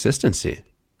consistency.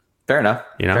 Fair enough.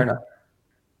 Fair enough.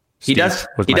 He does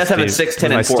have a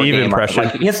 6-10 and 4 Steve game. Impression.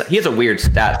 Like, he has a weird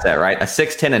stat set, right? A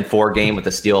 6-10 and 4 game with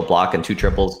a steal, a block, and 2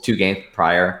 triples 2 games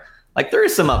prior. Like there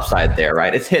is some upside there,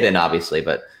 right? It's hidden, obviously,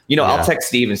 but I'll text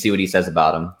Steve and see what he says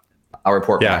about him. I'll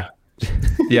report back.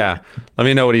 Yeah. Let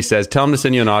me know what he says. Tell him to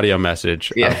send you an audio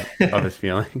message of his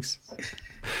feelings.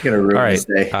 Gonna ruin his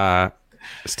day.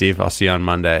 Steve, I'll see you on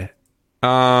Monday.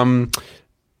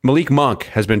 Malik Monk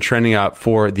has been trending up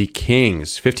for the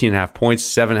Kings. 15.5 points,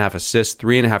 7.5 assists,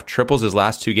 3.5 triples his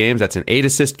last 2 games. That's an 8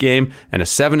 assist game and a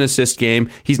 7 assist game.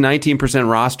 He's 19%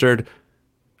 rostered.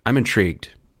 I'm intrigued.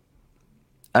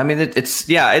 I mean,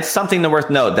 it's something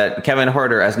worth note that Kevin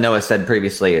Huerter, as Noah said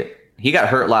previously, he got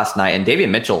hurt last night, and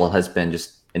Davion Mitchell has been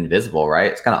just invisible,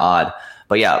 right? It's kind of odd.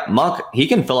 But yeah, Monk, he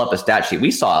can fill up a stat sheet. We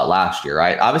saw it last year,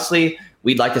 right? Obviously,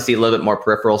 we'd like to see a little bit more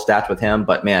peripheral stats with him,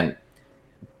 but man,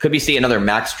 could we see another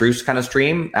Max Strus kind of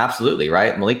stream? Absolutely,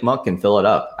 right? Malik Monk can fill it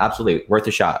up. Absolutely, worth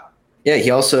a shot. Yeah, he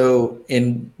also,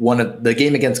 in one of the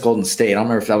game against Golden State, I don't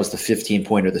remember if that was the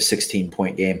 15-point or the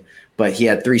 16-point game, but he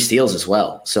had 3 steals as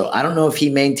well. So I don't know if he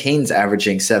maintains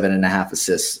averaging 7.5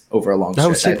 assists over a long stretch. I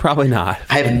would say probably not.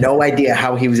 I have no idea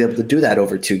how he was able to do that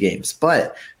over 2 games.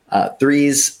 But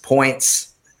threes,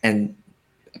 points, and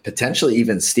potentially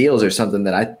even steals are something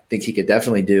that I think he could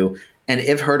definitely do. And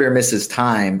if Huerter misses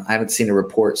time, I haven't seen a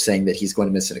report saying that he's going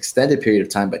to miss an extended period of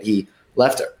time, but he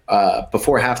left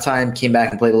before halftime, came back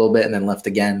and played a little bit, and then left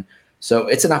again. So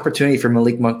it's an opportunity for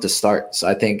Malik Monk to start. So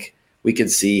I think we could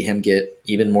see him get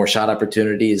even more shot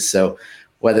opportunities. So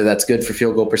whether that's good for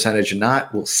field goal percentage or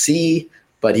not, we'll see,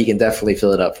 but he can definitely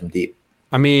fill it up from deep.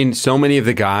 I mean, so many of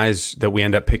the guys that we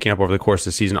end up picking up over the course of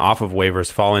the season off of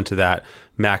waivers fall into that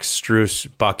Max Strus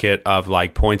bucket of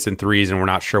like points and threes, and we're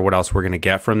not sure what else we're going to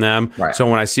get from them. Right. So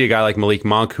when I see a guy like Malik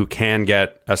Monk who can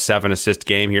get a 7 assist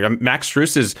game here, Max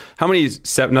Strus is how many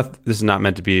 7? This is not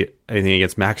meant to be anything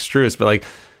against Max Strus, but like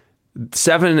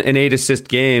 7 and 8 assist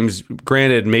games.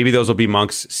 Granted, maybe those will be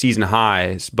Monk's season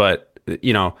highs, but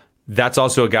that's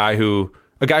also a guy who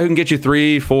can get you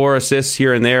 3-4 assists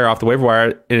here and there off the waiver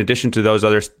wire, in addition to those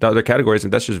other categories,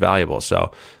 and that's just valuable.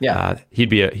 So he'd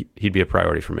be a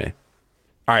priority for me.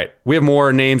 All right, we have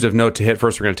more names of note to hit.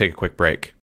 First, we're going to take a quick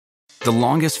break. The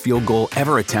longest field goal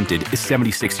ever attempted is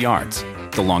 76 yards.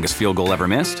 The longest field goal ever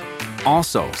missed?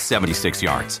 Also 76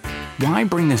 yards. Why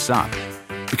bring this up?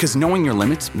 Because knowing your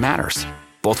limits matters,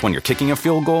 both when you're kicking a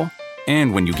field goal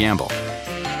and when you gamble.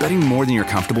 Betting more than you're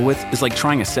comfortable with is like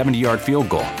trying a 70-yard field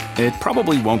goal. It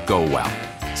probably won't go well.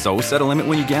 So set a limit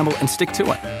when you gamble and stick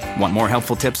to it. Want more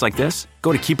helpful tips like this?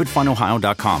 Go to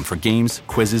keepitfunohio.com for games,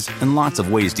 quizzes, and lots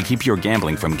of ways to keep your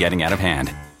gambling from getting out of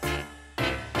hand.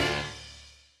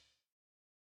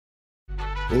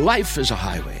 Life is a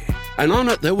highway, and on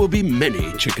it there will be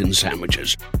many chicken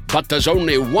sandwiches. But there's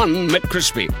only one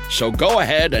McCrispy. So go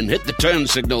ahead and hit the turn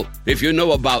signal if you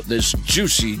know about this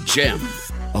juicy gem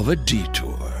of a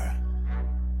detour.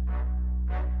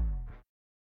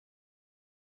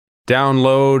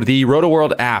 Download the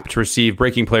RotoWorld app to receive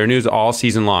breaking player news all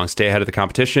season long. Stay ahead of the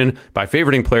competition by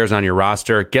favoriting players on your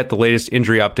roster. Get the latest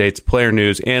injury updates, player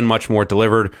news, and much more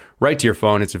delivered right to your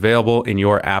phone. It's available in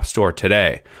your app store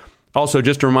today. Also,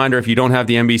 just a reminder, if you don't have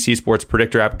the NBC Sports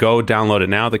Predictor app, go download it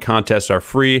now. The contests are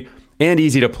free and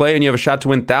easy to play, and you have a shot to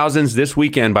win thousands this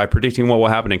weekend by predicting what will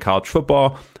happen in college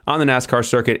football, on the NASCAR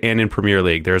circuit, and in Premier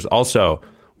League. There's also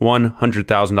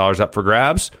 $100,000 up for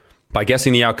grabs by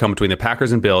guessing the outcome between the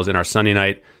Packers and Bills in our Sunday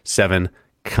Night 7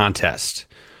 contest.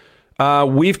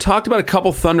 We've talked about a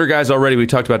couple Thunder guys already. We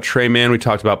talked about Trey Mann. We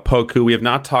talked about Poku. We have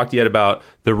not talked yet about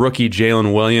the rookie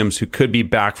Jalen Williams, who could be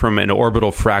back from an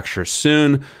orbital fracture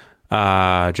soon.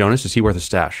 Jonas, is he worth a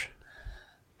stash?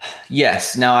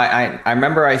 Yes. Now, I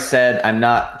remember I said I'm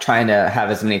not trying to have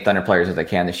as many Thunder players as I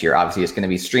can this year. Obviously, it's going to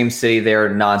be Stream City there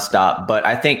nonstop, but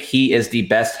I think he is the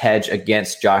best hedge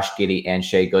against Josh Giddey and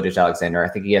Shai Gilgeous-Alexander. I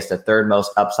think he has the 3rd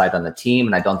most upside on the team,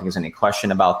 and I don't think there's any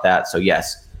question about that. So,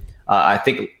 yes, I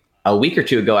think a week or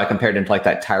two ago, I compared him to like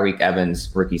that Tyreek Evans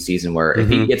rookie season where if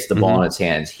he gets the ball in his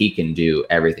hands, he can do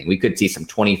everything. We could see some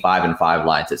 25-5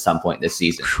 lines at some point this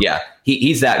season. Yeah,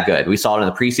 he's that good. We saw it in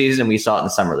the preseason. We saw it in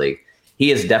the summer league.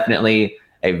 He is definitely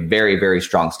a very, very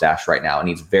strong stash right now, and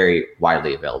he's very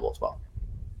widely available as well.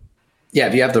 Yeah,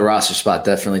 if you have the roster spot,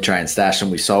 definitely try and stash him.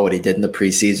 We saw what he did in the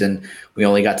preseason. We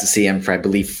only got to see him for, I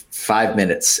believe, 5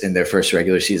 minutes in their first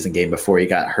regular season game before he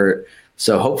got hurt.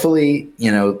 So hopefully,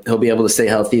 he'll be able to stay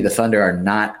healthy. The Thunder are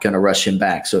not going to rush him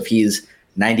back. So if he's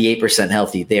 98%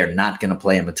 healthy, they are not going to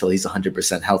play him until he's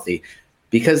 100% healthy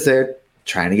because they're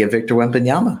trying to get Victor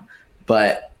Wembanyama.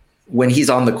 But when he's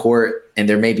on the court, and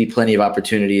there may be plenty of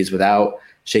opportunities without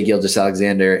Shai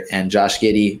Gilgeous-Alexander and Josh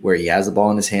Giddey, where he has the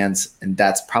ball in his hands, and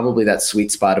that's probably that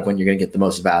sweet spot of when you're going to get the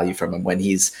most value from him, when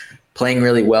he's playing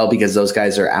really well because those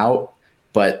guys are out,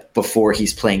 but before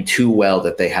he's playing too well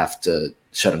that they have to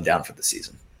shut him down for the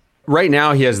season. Right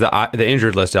now, he has the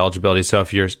injured list eligibility. So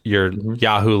if your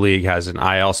Yahoo League has an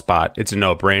IL spot, it's a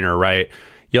no-brainer, right?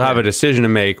 You'll have a decision to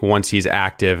make once he's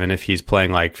active, and if he's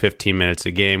playing like 15 minutes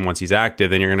a game once he's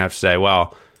active, then you're going to have to say,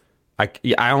 well,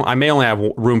 I may only have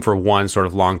room for one sort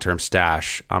of long-term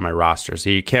stash on my roster.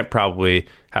 So you can't probably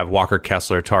have Walker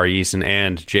Kessler, Tari Eason,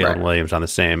 and Jalen Williams on the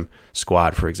same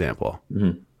squad, for example.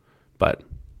 But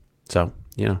so,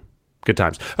 good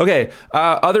times. Okay,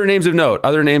 other names of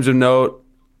note.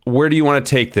 Where do you want to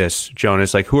take this,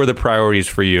 Jonas? Like, who are the priorities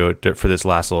for you for this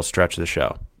last little stretch of the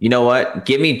show? You know what?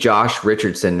 Give me Josh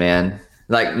Richardson, man.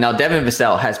 Like, now Devin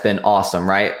Vassell has been awesome,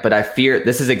 right? But I fear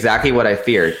this is exactly what I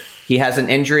feared. He has an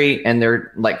injury, and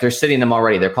they're sitting him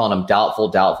already. They're calling him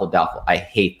doubtful. I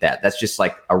hate that. That's just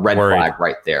like a red flag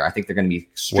right there. I think they're going to be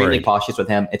extremely cautious with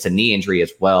him. It's a knee injury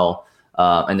as well.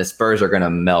 And the Spurs are going to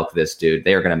milk this dude.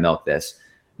 They are going to milk this.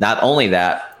 Not only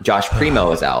that, Josh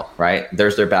Primo is out, right?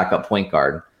 There's their backup point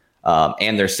guard.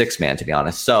 And their sixth man, to be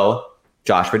honest. So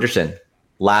Josh Richardson,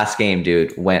 last game,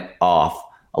 dude, went off.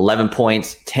 11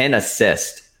 points, 10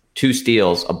 assists, 2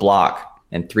 steals, a block,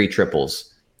 and 3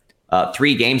 triples.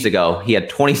 3 games ago, he had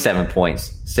 27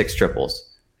 points, 6 triples.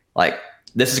 Like,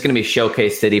 this is going to be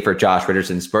showcase city for Josh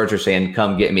Richardson. Spurs are saying,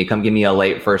 come get me. Come give me a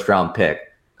late first-round pick.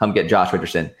 Come get Josh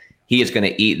Richardson. He is going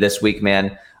to eat this week,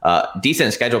 man.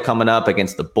 Decent schedule coming up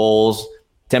against the Bulls,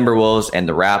 Timberwolves, and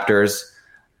the Raptors.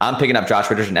 I'm picking up Josh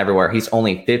Richardson everywhere. He's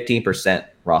only 15%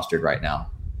 rostered right now.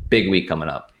 Big week coming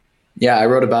up. Yeah, I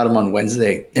wrote about him on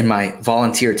Wednesday in my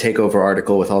volunteer takeover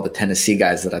article with all the Tennessee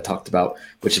guys that I talked about,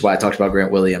 which is why I talked about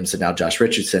Grant Williams and now Josh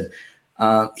Richardson.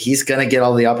 He's going to get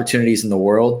all the opportunities in the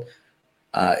world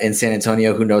in San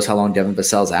Antonio. Who knows how long Devin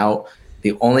Vassell's out?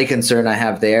 The only concern I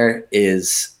have there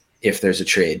is if there's a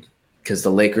trade, because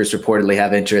the Lakers reportedly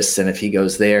have interests, and if he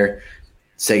goes there,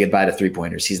 say goodbye to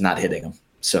three-pointers. He's not hitting them.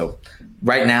 So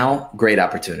right now, great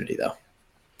opportunity, though.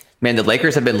 Man, the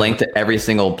Lakers have been linked to every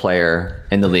single player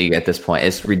in the league at this point.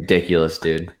 It's ridiculous,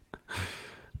 dude.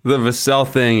 The Vassell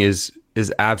thing is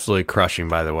absolutely crushing,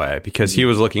 by the way, because he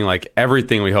was looking like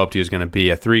everything we hoped he was going to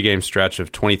be. A 3-game stretch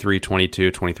of 23,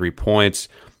 22, 23 points,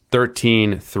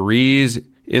 13 threes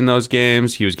in those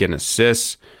games. He was getting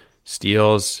assists,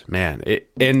 steals. Man,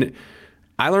 and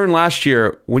I learned last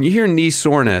year, when you hear knee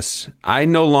soreness, I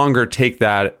no longer take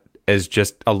that as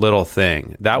just a little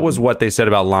thing. That was what they said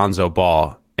about Lonzo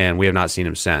Ball, and we have not seen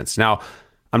him since. Now,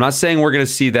 I'm not saying we're going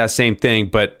to see that same thing,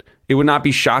 but it would not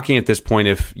be shocking at this point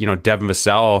if, Devin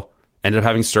Vassell ended up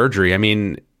having surgery. I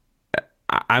mean,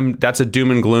 that's a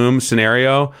doom and gloom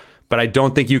scenario, but I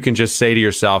don't think you can just say to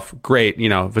yourself, great,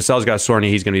 Vassell's got a sore knee,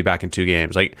 he's going to be back in 2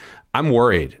 games. Like, I'm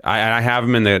worried. I have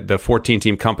him in the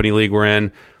 14-team company league we're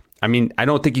in. I mean, I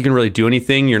don't think you can really do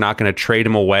anything. You're not going to trade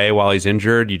him away while he's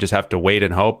injured. You just have to wait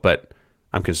and hope, but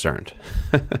I'm concerned.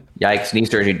 Yikes, knee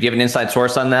surgery. Do you have an inside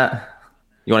source on that?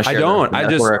 You want to share? I don't.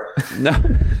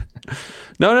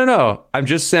 No. I'm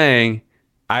just saying,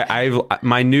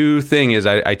 my new thing is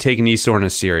I take knee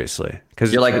soreness seriously.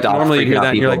 Because you're like normally you hear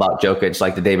that people about Jokic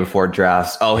like the day before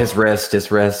drafts. Oh, his wrist.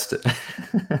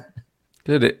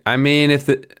 Dude, I mean,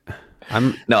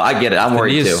 no, I get it. I'm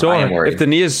worried too. I am worried. If the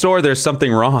knee is sore, there's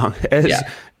something wrong.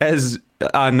 As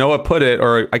Noah put it,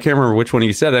 or I can't remember which one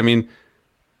he said. I mean,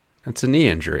 it's a knee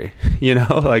injury.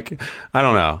 Like, I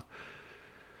don't know.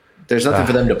 There's nothing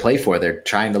for them to play for. They're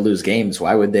trying to lose games.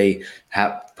 Why would they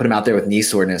put him out there with knee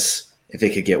soreness if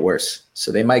it could get worse?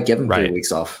 So they might give him 3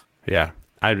 weeks off. Yeah.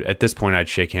 At this point, I'd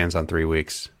shake hands on 3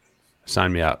 weeks.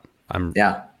 Sign me up. I'm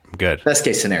good. Best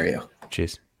case scenario.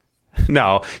 Jeez.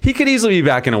 No, he could easily be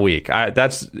back in a week.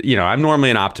 I'm normally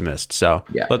an optimist, so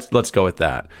let's go with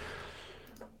that.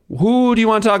 Who do you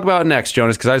want to talk about next,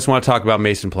 Jonas? Because I just want to talk about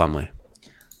Mason Plumlee.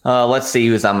 Let's see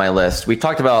who's on my list. We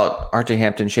talked about RJ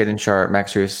Hampton, Shaedon Sharpe,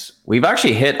 Max Strus. We've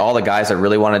actually hit all the guys I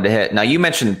really wanted to hit. Now, you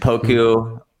mentioned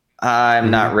Poku.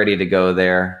 I'm not ready to go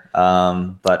there.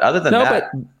 But other than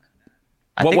that,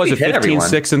 what was it?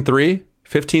 15-6-3?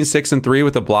 15-6-3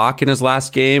 with a block in his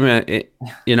last game. I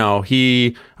don't know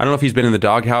if he's been in the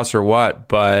doghouse or what,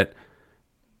 but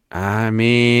I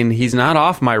mean, he's not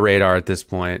off my radar at this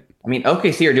point. I mean,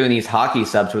 OKC are doing these hockey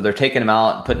subs where they're taking him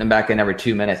out and putting him back in every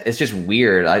 2 minutes. It's just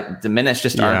weird. The minutes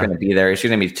just aren't going to be there. It's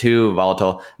going to be too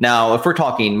volatile. Now, if we're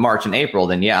talking March and April,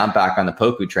 then I'm back on the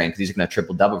Poku train because he's going to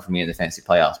triple double for me in the fantasy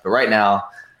playoffs. But right now,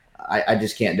 I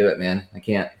just can't do it, man. I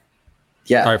can't.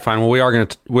 Yeah. All right, fine. Well, we are going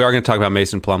to talk about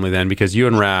Mason Plumlee then, because you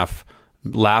and Raph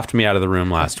laughed me out of the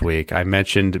room last week. I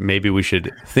mentioned maybe we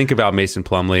should think about Mason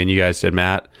Plumlee, and you guys said,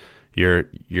 Matt,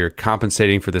 you're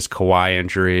compensating for this Kawhi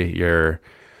injury. You're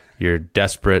a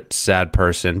desperate, sad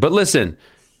person. But listen,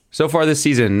 so far this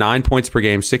season, 9 points per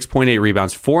game, 6.8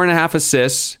 rebounds, 4.5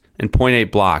 assists, and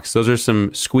 0.8 blocks. Those are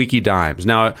some squeaky dimes.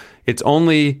 Now, it's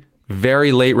only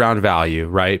very late round value,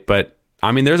 right? But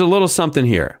I mean, there's a little something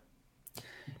here.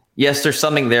 Yes, there's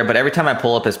something there, but every time I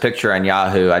pull up his picture on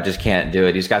Yahoo, I just can't do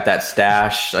it. He's got that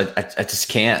stash. I just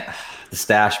can't. The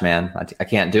stash, man. I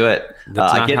can't do it.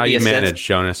 That's not how you manage,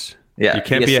 Jonas. Yeah, you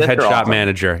can't be a headshot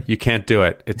manager. You can't do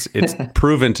it. It's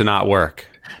proven to not work.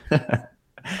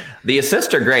 The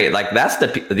assists are great. Like, that's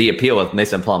the appeal with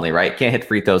Mason Plumlee, right? Can't hit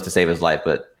free throws to save his life,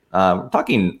 but we're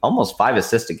talking almost 5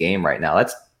 assists a game right now.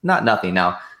 That's not nothing.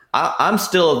 Now, I'm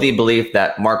still of the belief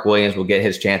that Mark Williams will get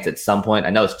his chance at some point.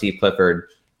 I know Steve Clifford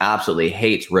absolutely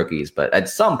hates rookies, but at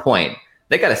some point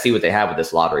they got to see what they have with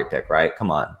this lottery pick, right?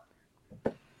 Come on.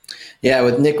 Yeah,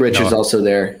 with Nick Richards also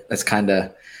there, that's kind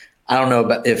of, I don't know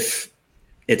about if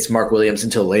it's Mark Williams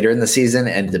until later in the season,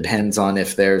 and it depends on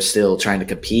if they're still trying to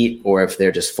compete or if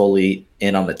they're just fully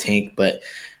in on the tank. But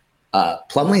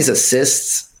Plumlee's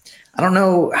assists, I don't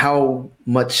know how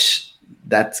much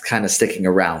that's kind of sticking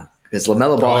around because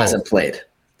LaMelo Ball hasn't played.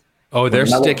 Oh, they're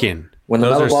sticking. When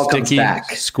LaMelo Ball comes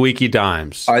back, squeaky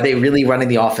dimes. Are they really running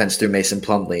the offense through Mason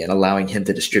Plumlee and allowing him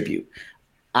to distribute?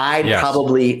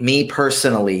 Me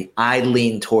personally, I'd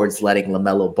lean towards letting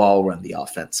LaMelo Ball run the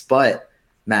offense. But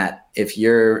Matt, if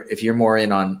you're more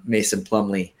in on Mason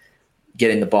Plumlee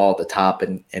getting the ball at the top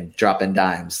and dropping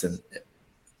dimes, then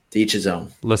to each his own.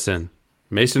 Listen,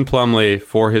 Mason Plumlee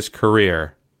for his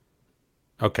career.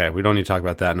 Okay, we don't need to talk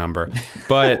about that number,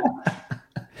 but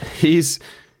he's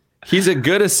a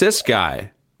good assist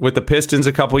guy. With the Pistons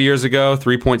a couple years ago,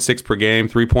 3.6 per game,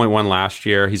 3.1 last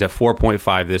year. He's at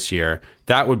 4.5 this year.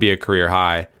 That would be a career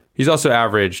high. He's also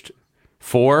averaged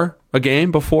 4 a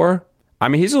game before. I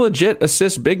mean, he's a legit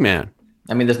assist big man.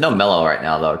 I mean, there's no Melo right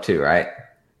now, though, too, right?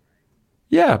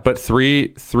 Yeah, but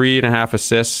 3.5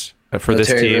 assists for this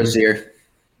Terry team. Rozier.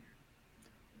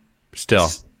 Still.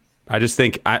 I just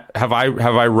think have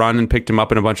I run and picked him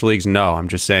up in a bunch of leagues? No, I'm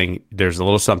just saying there's a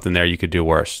little something there you could do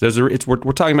worse. We're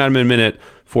talking about him in minute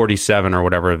 47 or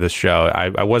whatever of this show.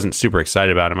 I wasn't super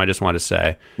excited about him. I just wanted to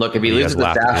say, look, if he loses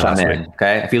the stash, I'm in.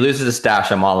 Okay, if he loses the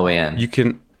stash, I'm all the way in. You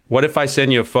can. What if I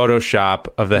send you a Photoshop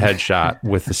of the headshot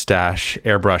with the stash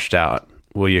airbrushed out?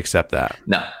 Will you accept that?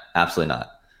 No, absolutely not.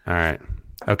 All right.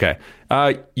 Okay.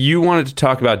 You wanted to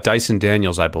talk about Dyson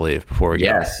Daniels, I believe, before we go.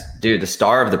 Yes, dude, the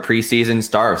star of the preseason,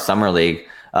 star of Summer League,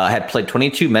 had played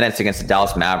 22 minutes against the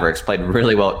Dallas Mavericks, played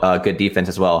really well, good defense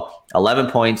as well.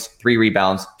 11 points, 3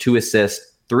 rebounds, 2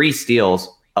 assists, 3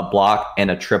 steals, a block,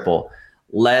 and a triple.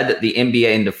 Led the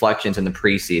NBA in deflections in the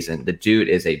preseason. The dude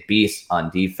is a beast on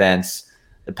defense.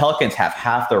 The Pelicans have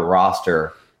half their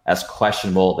roster as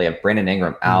questionable. They have Brandon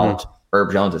Ingram out.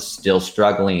 Herb Jones is still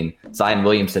struggling. Zion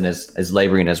Williamson is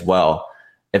laboring as well.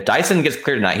 If Dyson gets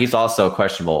cleared tonight, he's also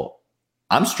questionable.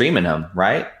 I'm streaming him,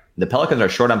 right? The Pelicans are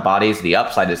short on bodies. The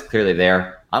upside is clearly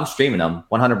there. I'm streaming him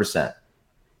 100%.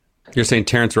 You're saying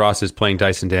Terrence Ross is playing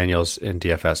Dyson Daniels in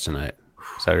DFS tonight.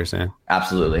 Is that what you're saying?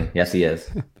 Absolutely. Yes, he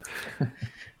is.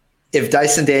 If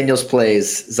Dyson Daniels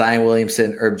plays, Zion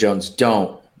Williamson, Herb Jones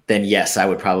don't, then yes, I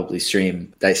would probably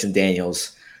stream Dyson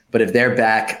Daniels. But if they're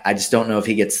back, I just don't know if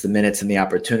he gets the minutes and the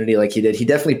opportunity like he did. He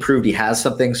definitely proved he has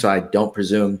something, so I don't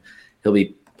presume he'll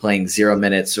be playing 0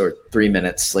 minutes or 3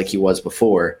 minutes like he was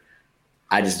before.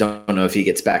 I just don't know if he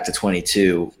gets back to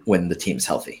 22 when the team's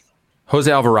healthy. Jose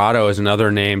Alvarado is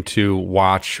another name to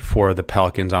watch for the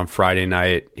Pelicans on Friday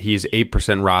night. He's 8%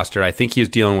 rostered. I think he's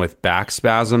dealing with back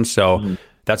spasms, so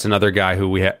that's another guy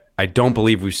who I don't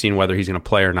believe we've seen whether he's going to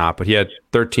play or not, but he had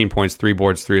 13 points, 3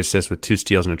 boards, 3 assists with 2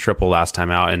 steals and a triple last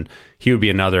time out, and he would be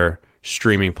another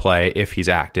streaming play if he's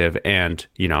active, and,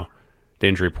 the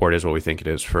injury report is what we think it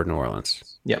is for New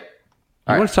Orleans. Yep.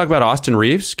 I want to talk about Austin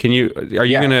Reaves. Are you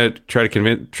going to try to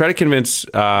convince,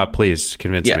 please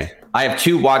convince me. I have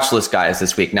 2 watch list guys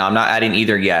this week. Now I'm not adding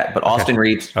either yet, but Austin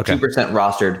Reaves, 2%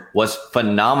 rostered, was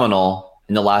phenomenal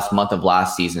in the last month of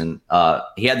last season.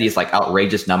 He had these like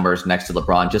outrageous numbers next to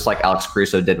LeBron, just like Alex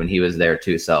Caruso did when he was there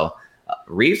too. So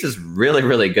Reaves is really,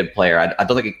 really good player.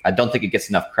 I don't think he gets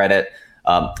enough credit.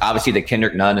 Obviously the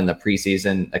Kendrick Nunn in the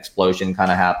preseason explosion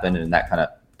kind of happened, and that kind of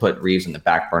put Reaves in the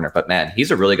back burner. But man, he's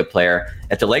a really good player.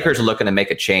 If the Lakers are looking to make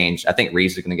a change, I think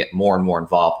Reaves is going to get more and more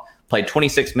involved. Played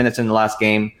 26 minutes in the last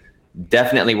game.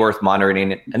 Definitely worth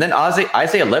monitoring. And then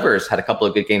Isaiah Livers had a couple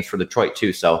of good games for Detroit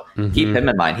too. So keep him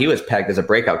in mind. He was pegged as a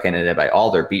breakout candidate by all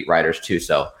their beat writers too.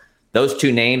 So those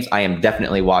 2 names I am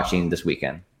definitely watching this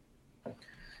weekend.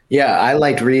 Yeah, I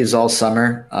liked Reaves all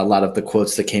summer. A lot of the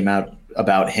quotes that came out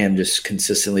about him just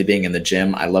consistently being in the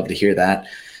gym, I love to hear that.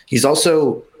 He's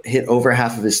also hit over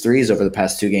half of his threes over the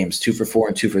past 2 games, 2 for 4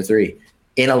 and 2 for 3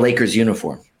 in a Lakers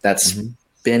uniform. That's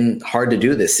been hard to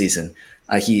do this season.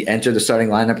 He entered the starting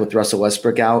lineup with Russell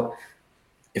Westbrook out.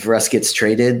 If Russ gets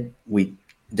traded,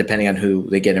 depending on who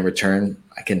they get in return,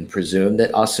 I can presume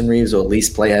that Austin Reaves will at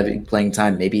least play heavy playing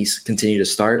time, maybe continue to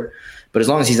start. But as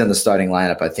long as he's in the starting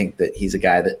lineup, I think that he's a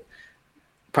guy that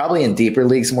probably in deeper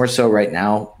leagues more so right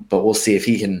now, but we'll see if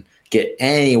he can get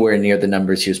anywhere near the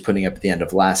numbers he was putting up at the end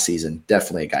of last season.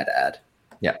 Definitely a guy to add.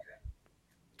 Yeah.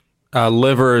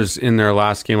 Livers in their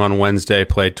last game on Wednesday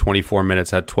played 24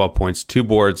 minutes, had 12 points, 2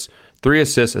 boards, 3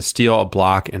 assists, a steal, a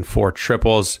block, and 4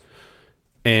 triples.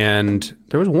 And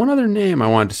there was one other name I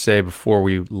wanted to say before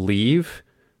we leave,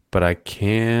 but I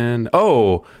can.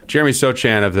 Oh, Jeremy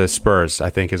Sochan of the Spurs, I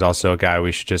think, is also a guy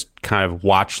we should just kind of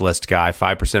watch list guy,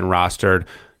 5% rostered.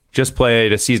 Just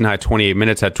played a season high 28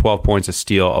 minutes, had 12 points, a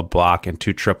steal, a block, and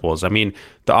 2 triples. I mean,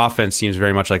 the offense seems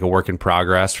very much like a work in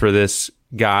progress for this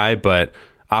guy, but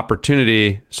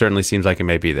opportunity certainly seems like it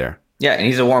may be there. Yeah, and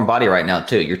he's a warm body right now,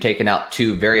 too. You're taking out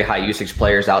 2 very high usage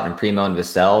players out in Primo and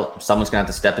Vassell. Someone's going to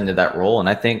have to step into that role, and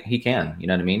I think he can. You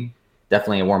know what I mean?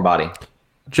 Definitely a warm body.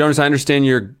 Jonas, I understand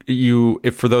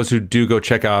if for those who do go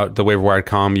check out the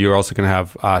waiverwire.com, you're also going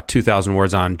to have 2,000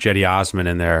 words on Cedi Osman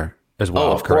in there as well.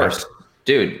 Oh, of course.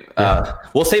 Dude,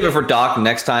 we'll save it for Doc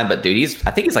next time, but dude,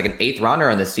 I think he's like an 8th rounder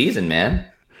on the season, man.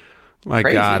 My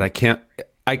Crazy. God,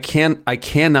 I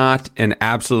cannot and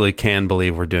absolutely can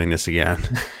believe we're doing this again.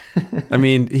 I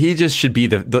mean, he just should be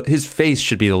his face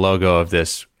should be the logo of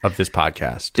this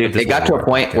podcast. Dude, it got to a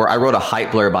point where I wrote a hype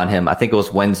blurb on him. I think it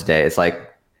was Wednesday. It's like,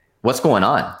 what's going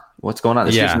on? What's going on?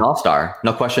 This dude's an all-star.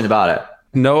 No question about it.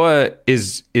 Noah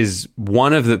is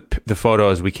one of the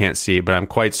photos we can't see, but I'm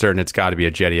quite certain it's got to be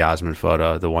a Cedi Osman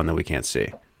photo, the one that we can't see.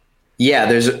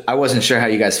 Yeah, I wasn't sure how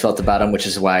you guys felt about him, which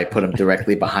is why I put him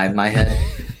directly behind my head.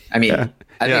 I mean,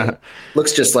 I think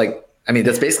looks just like, I mean,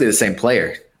 that's basically the same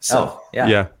player. So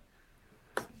yeah.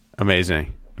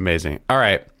 Amazing. All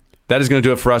right. That is going to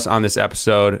do it for us on this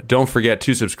episode. Don't forget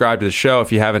to subscribe to the show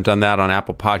if you haven't done that on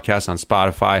Apple Podcasts, on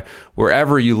Spotify,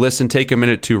 wherever you listen. Take a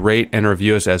minute to rate and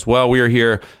review us as well. We are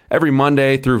here every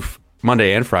Monday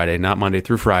and Friday, not Monday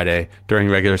through Friday during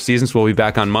regular seasons. We'll be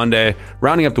back on Monday,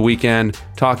 rounding up the weekend,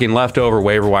 talking leftover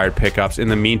waiver wired pickups. In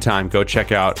the meantime, go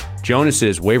check out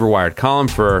Jonas's waiver wired column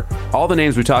for all the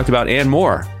names we talked about and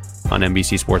more on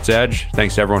NBC Sports Edge.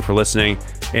 Thanks to everyone for listening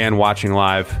and watching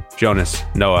live. Jonas,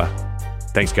 Noah,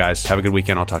 thanks, guys. Have a good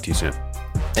weekend. I'll talk to you soon.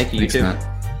 Thank you. Thanks, you too. Matt.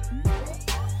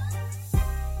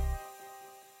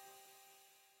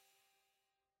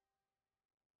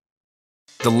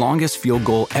 The longest field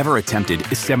goal ever attempted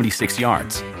is 76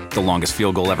 yards. The longest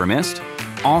field goal ever missed?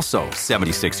 Also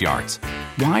 76 yards.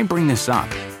 Why bring this up?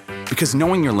 Because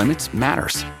knowing your limits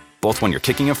matters, both when you're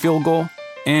kicking a field goal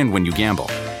and when you gamble.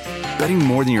 Betting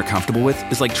more than you're comfortable with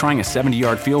is like trying a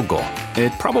 70-yard field goal.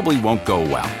 It probably won't go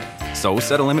well. So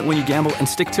set a limit when you gamble and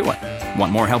stick to it.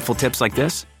 Want more helpful tips like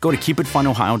this? Go to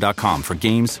keepitfunohio.com for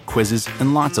games, quizzes,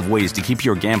 and lots of ways to keep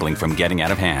your gambling from getting out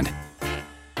of hand.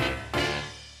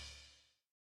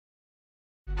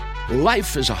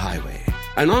 Life is a highway,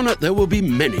 and on it there will be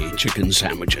many chicken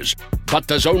sandwiches. But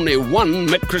there's only one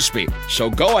McCrispy. So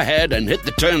go ahead and hit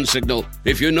the turn signal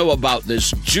if you know about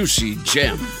this juicy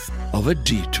gem of a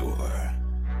detour.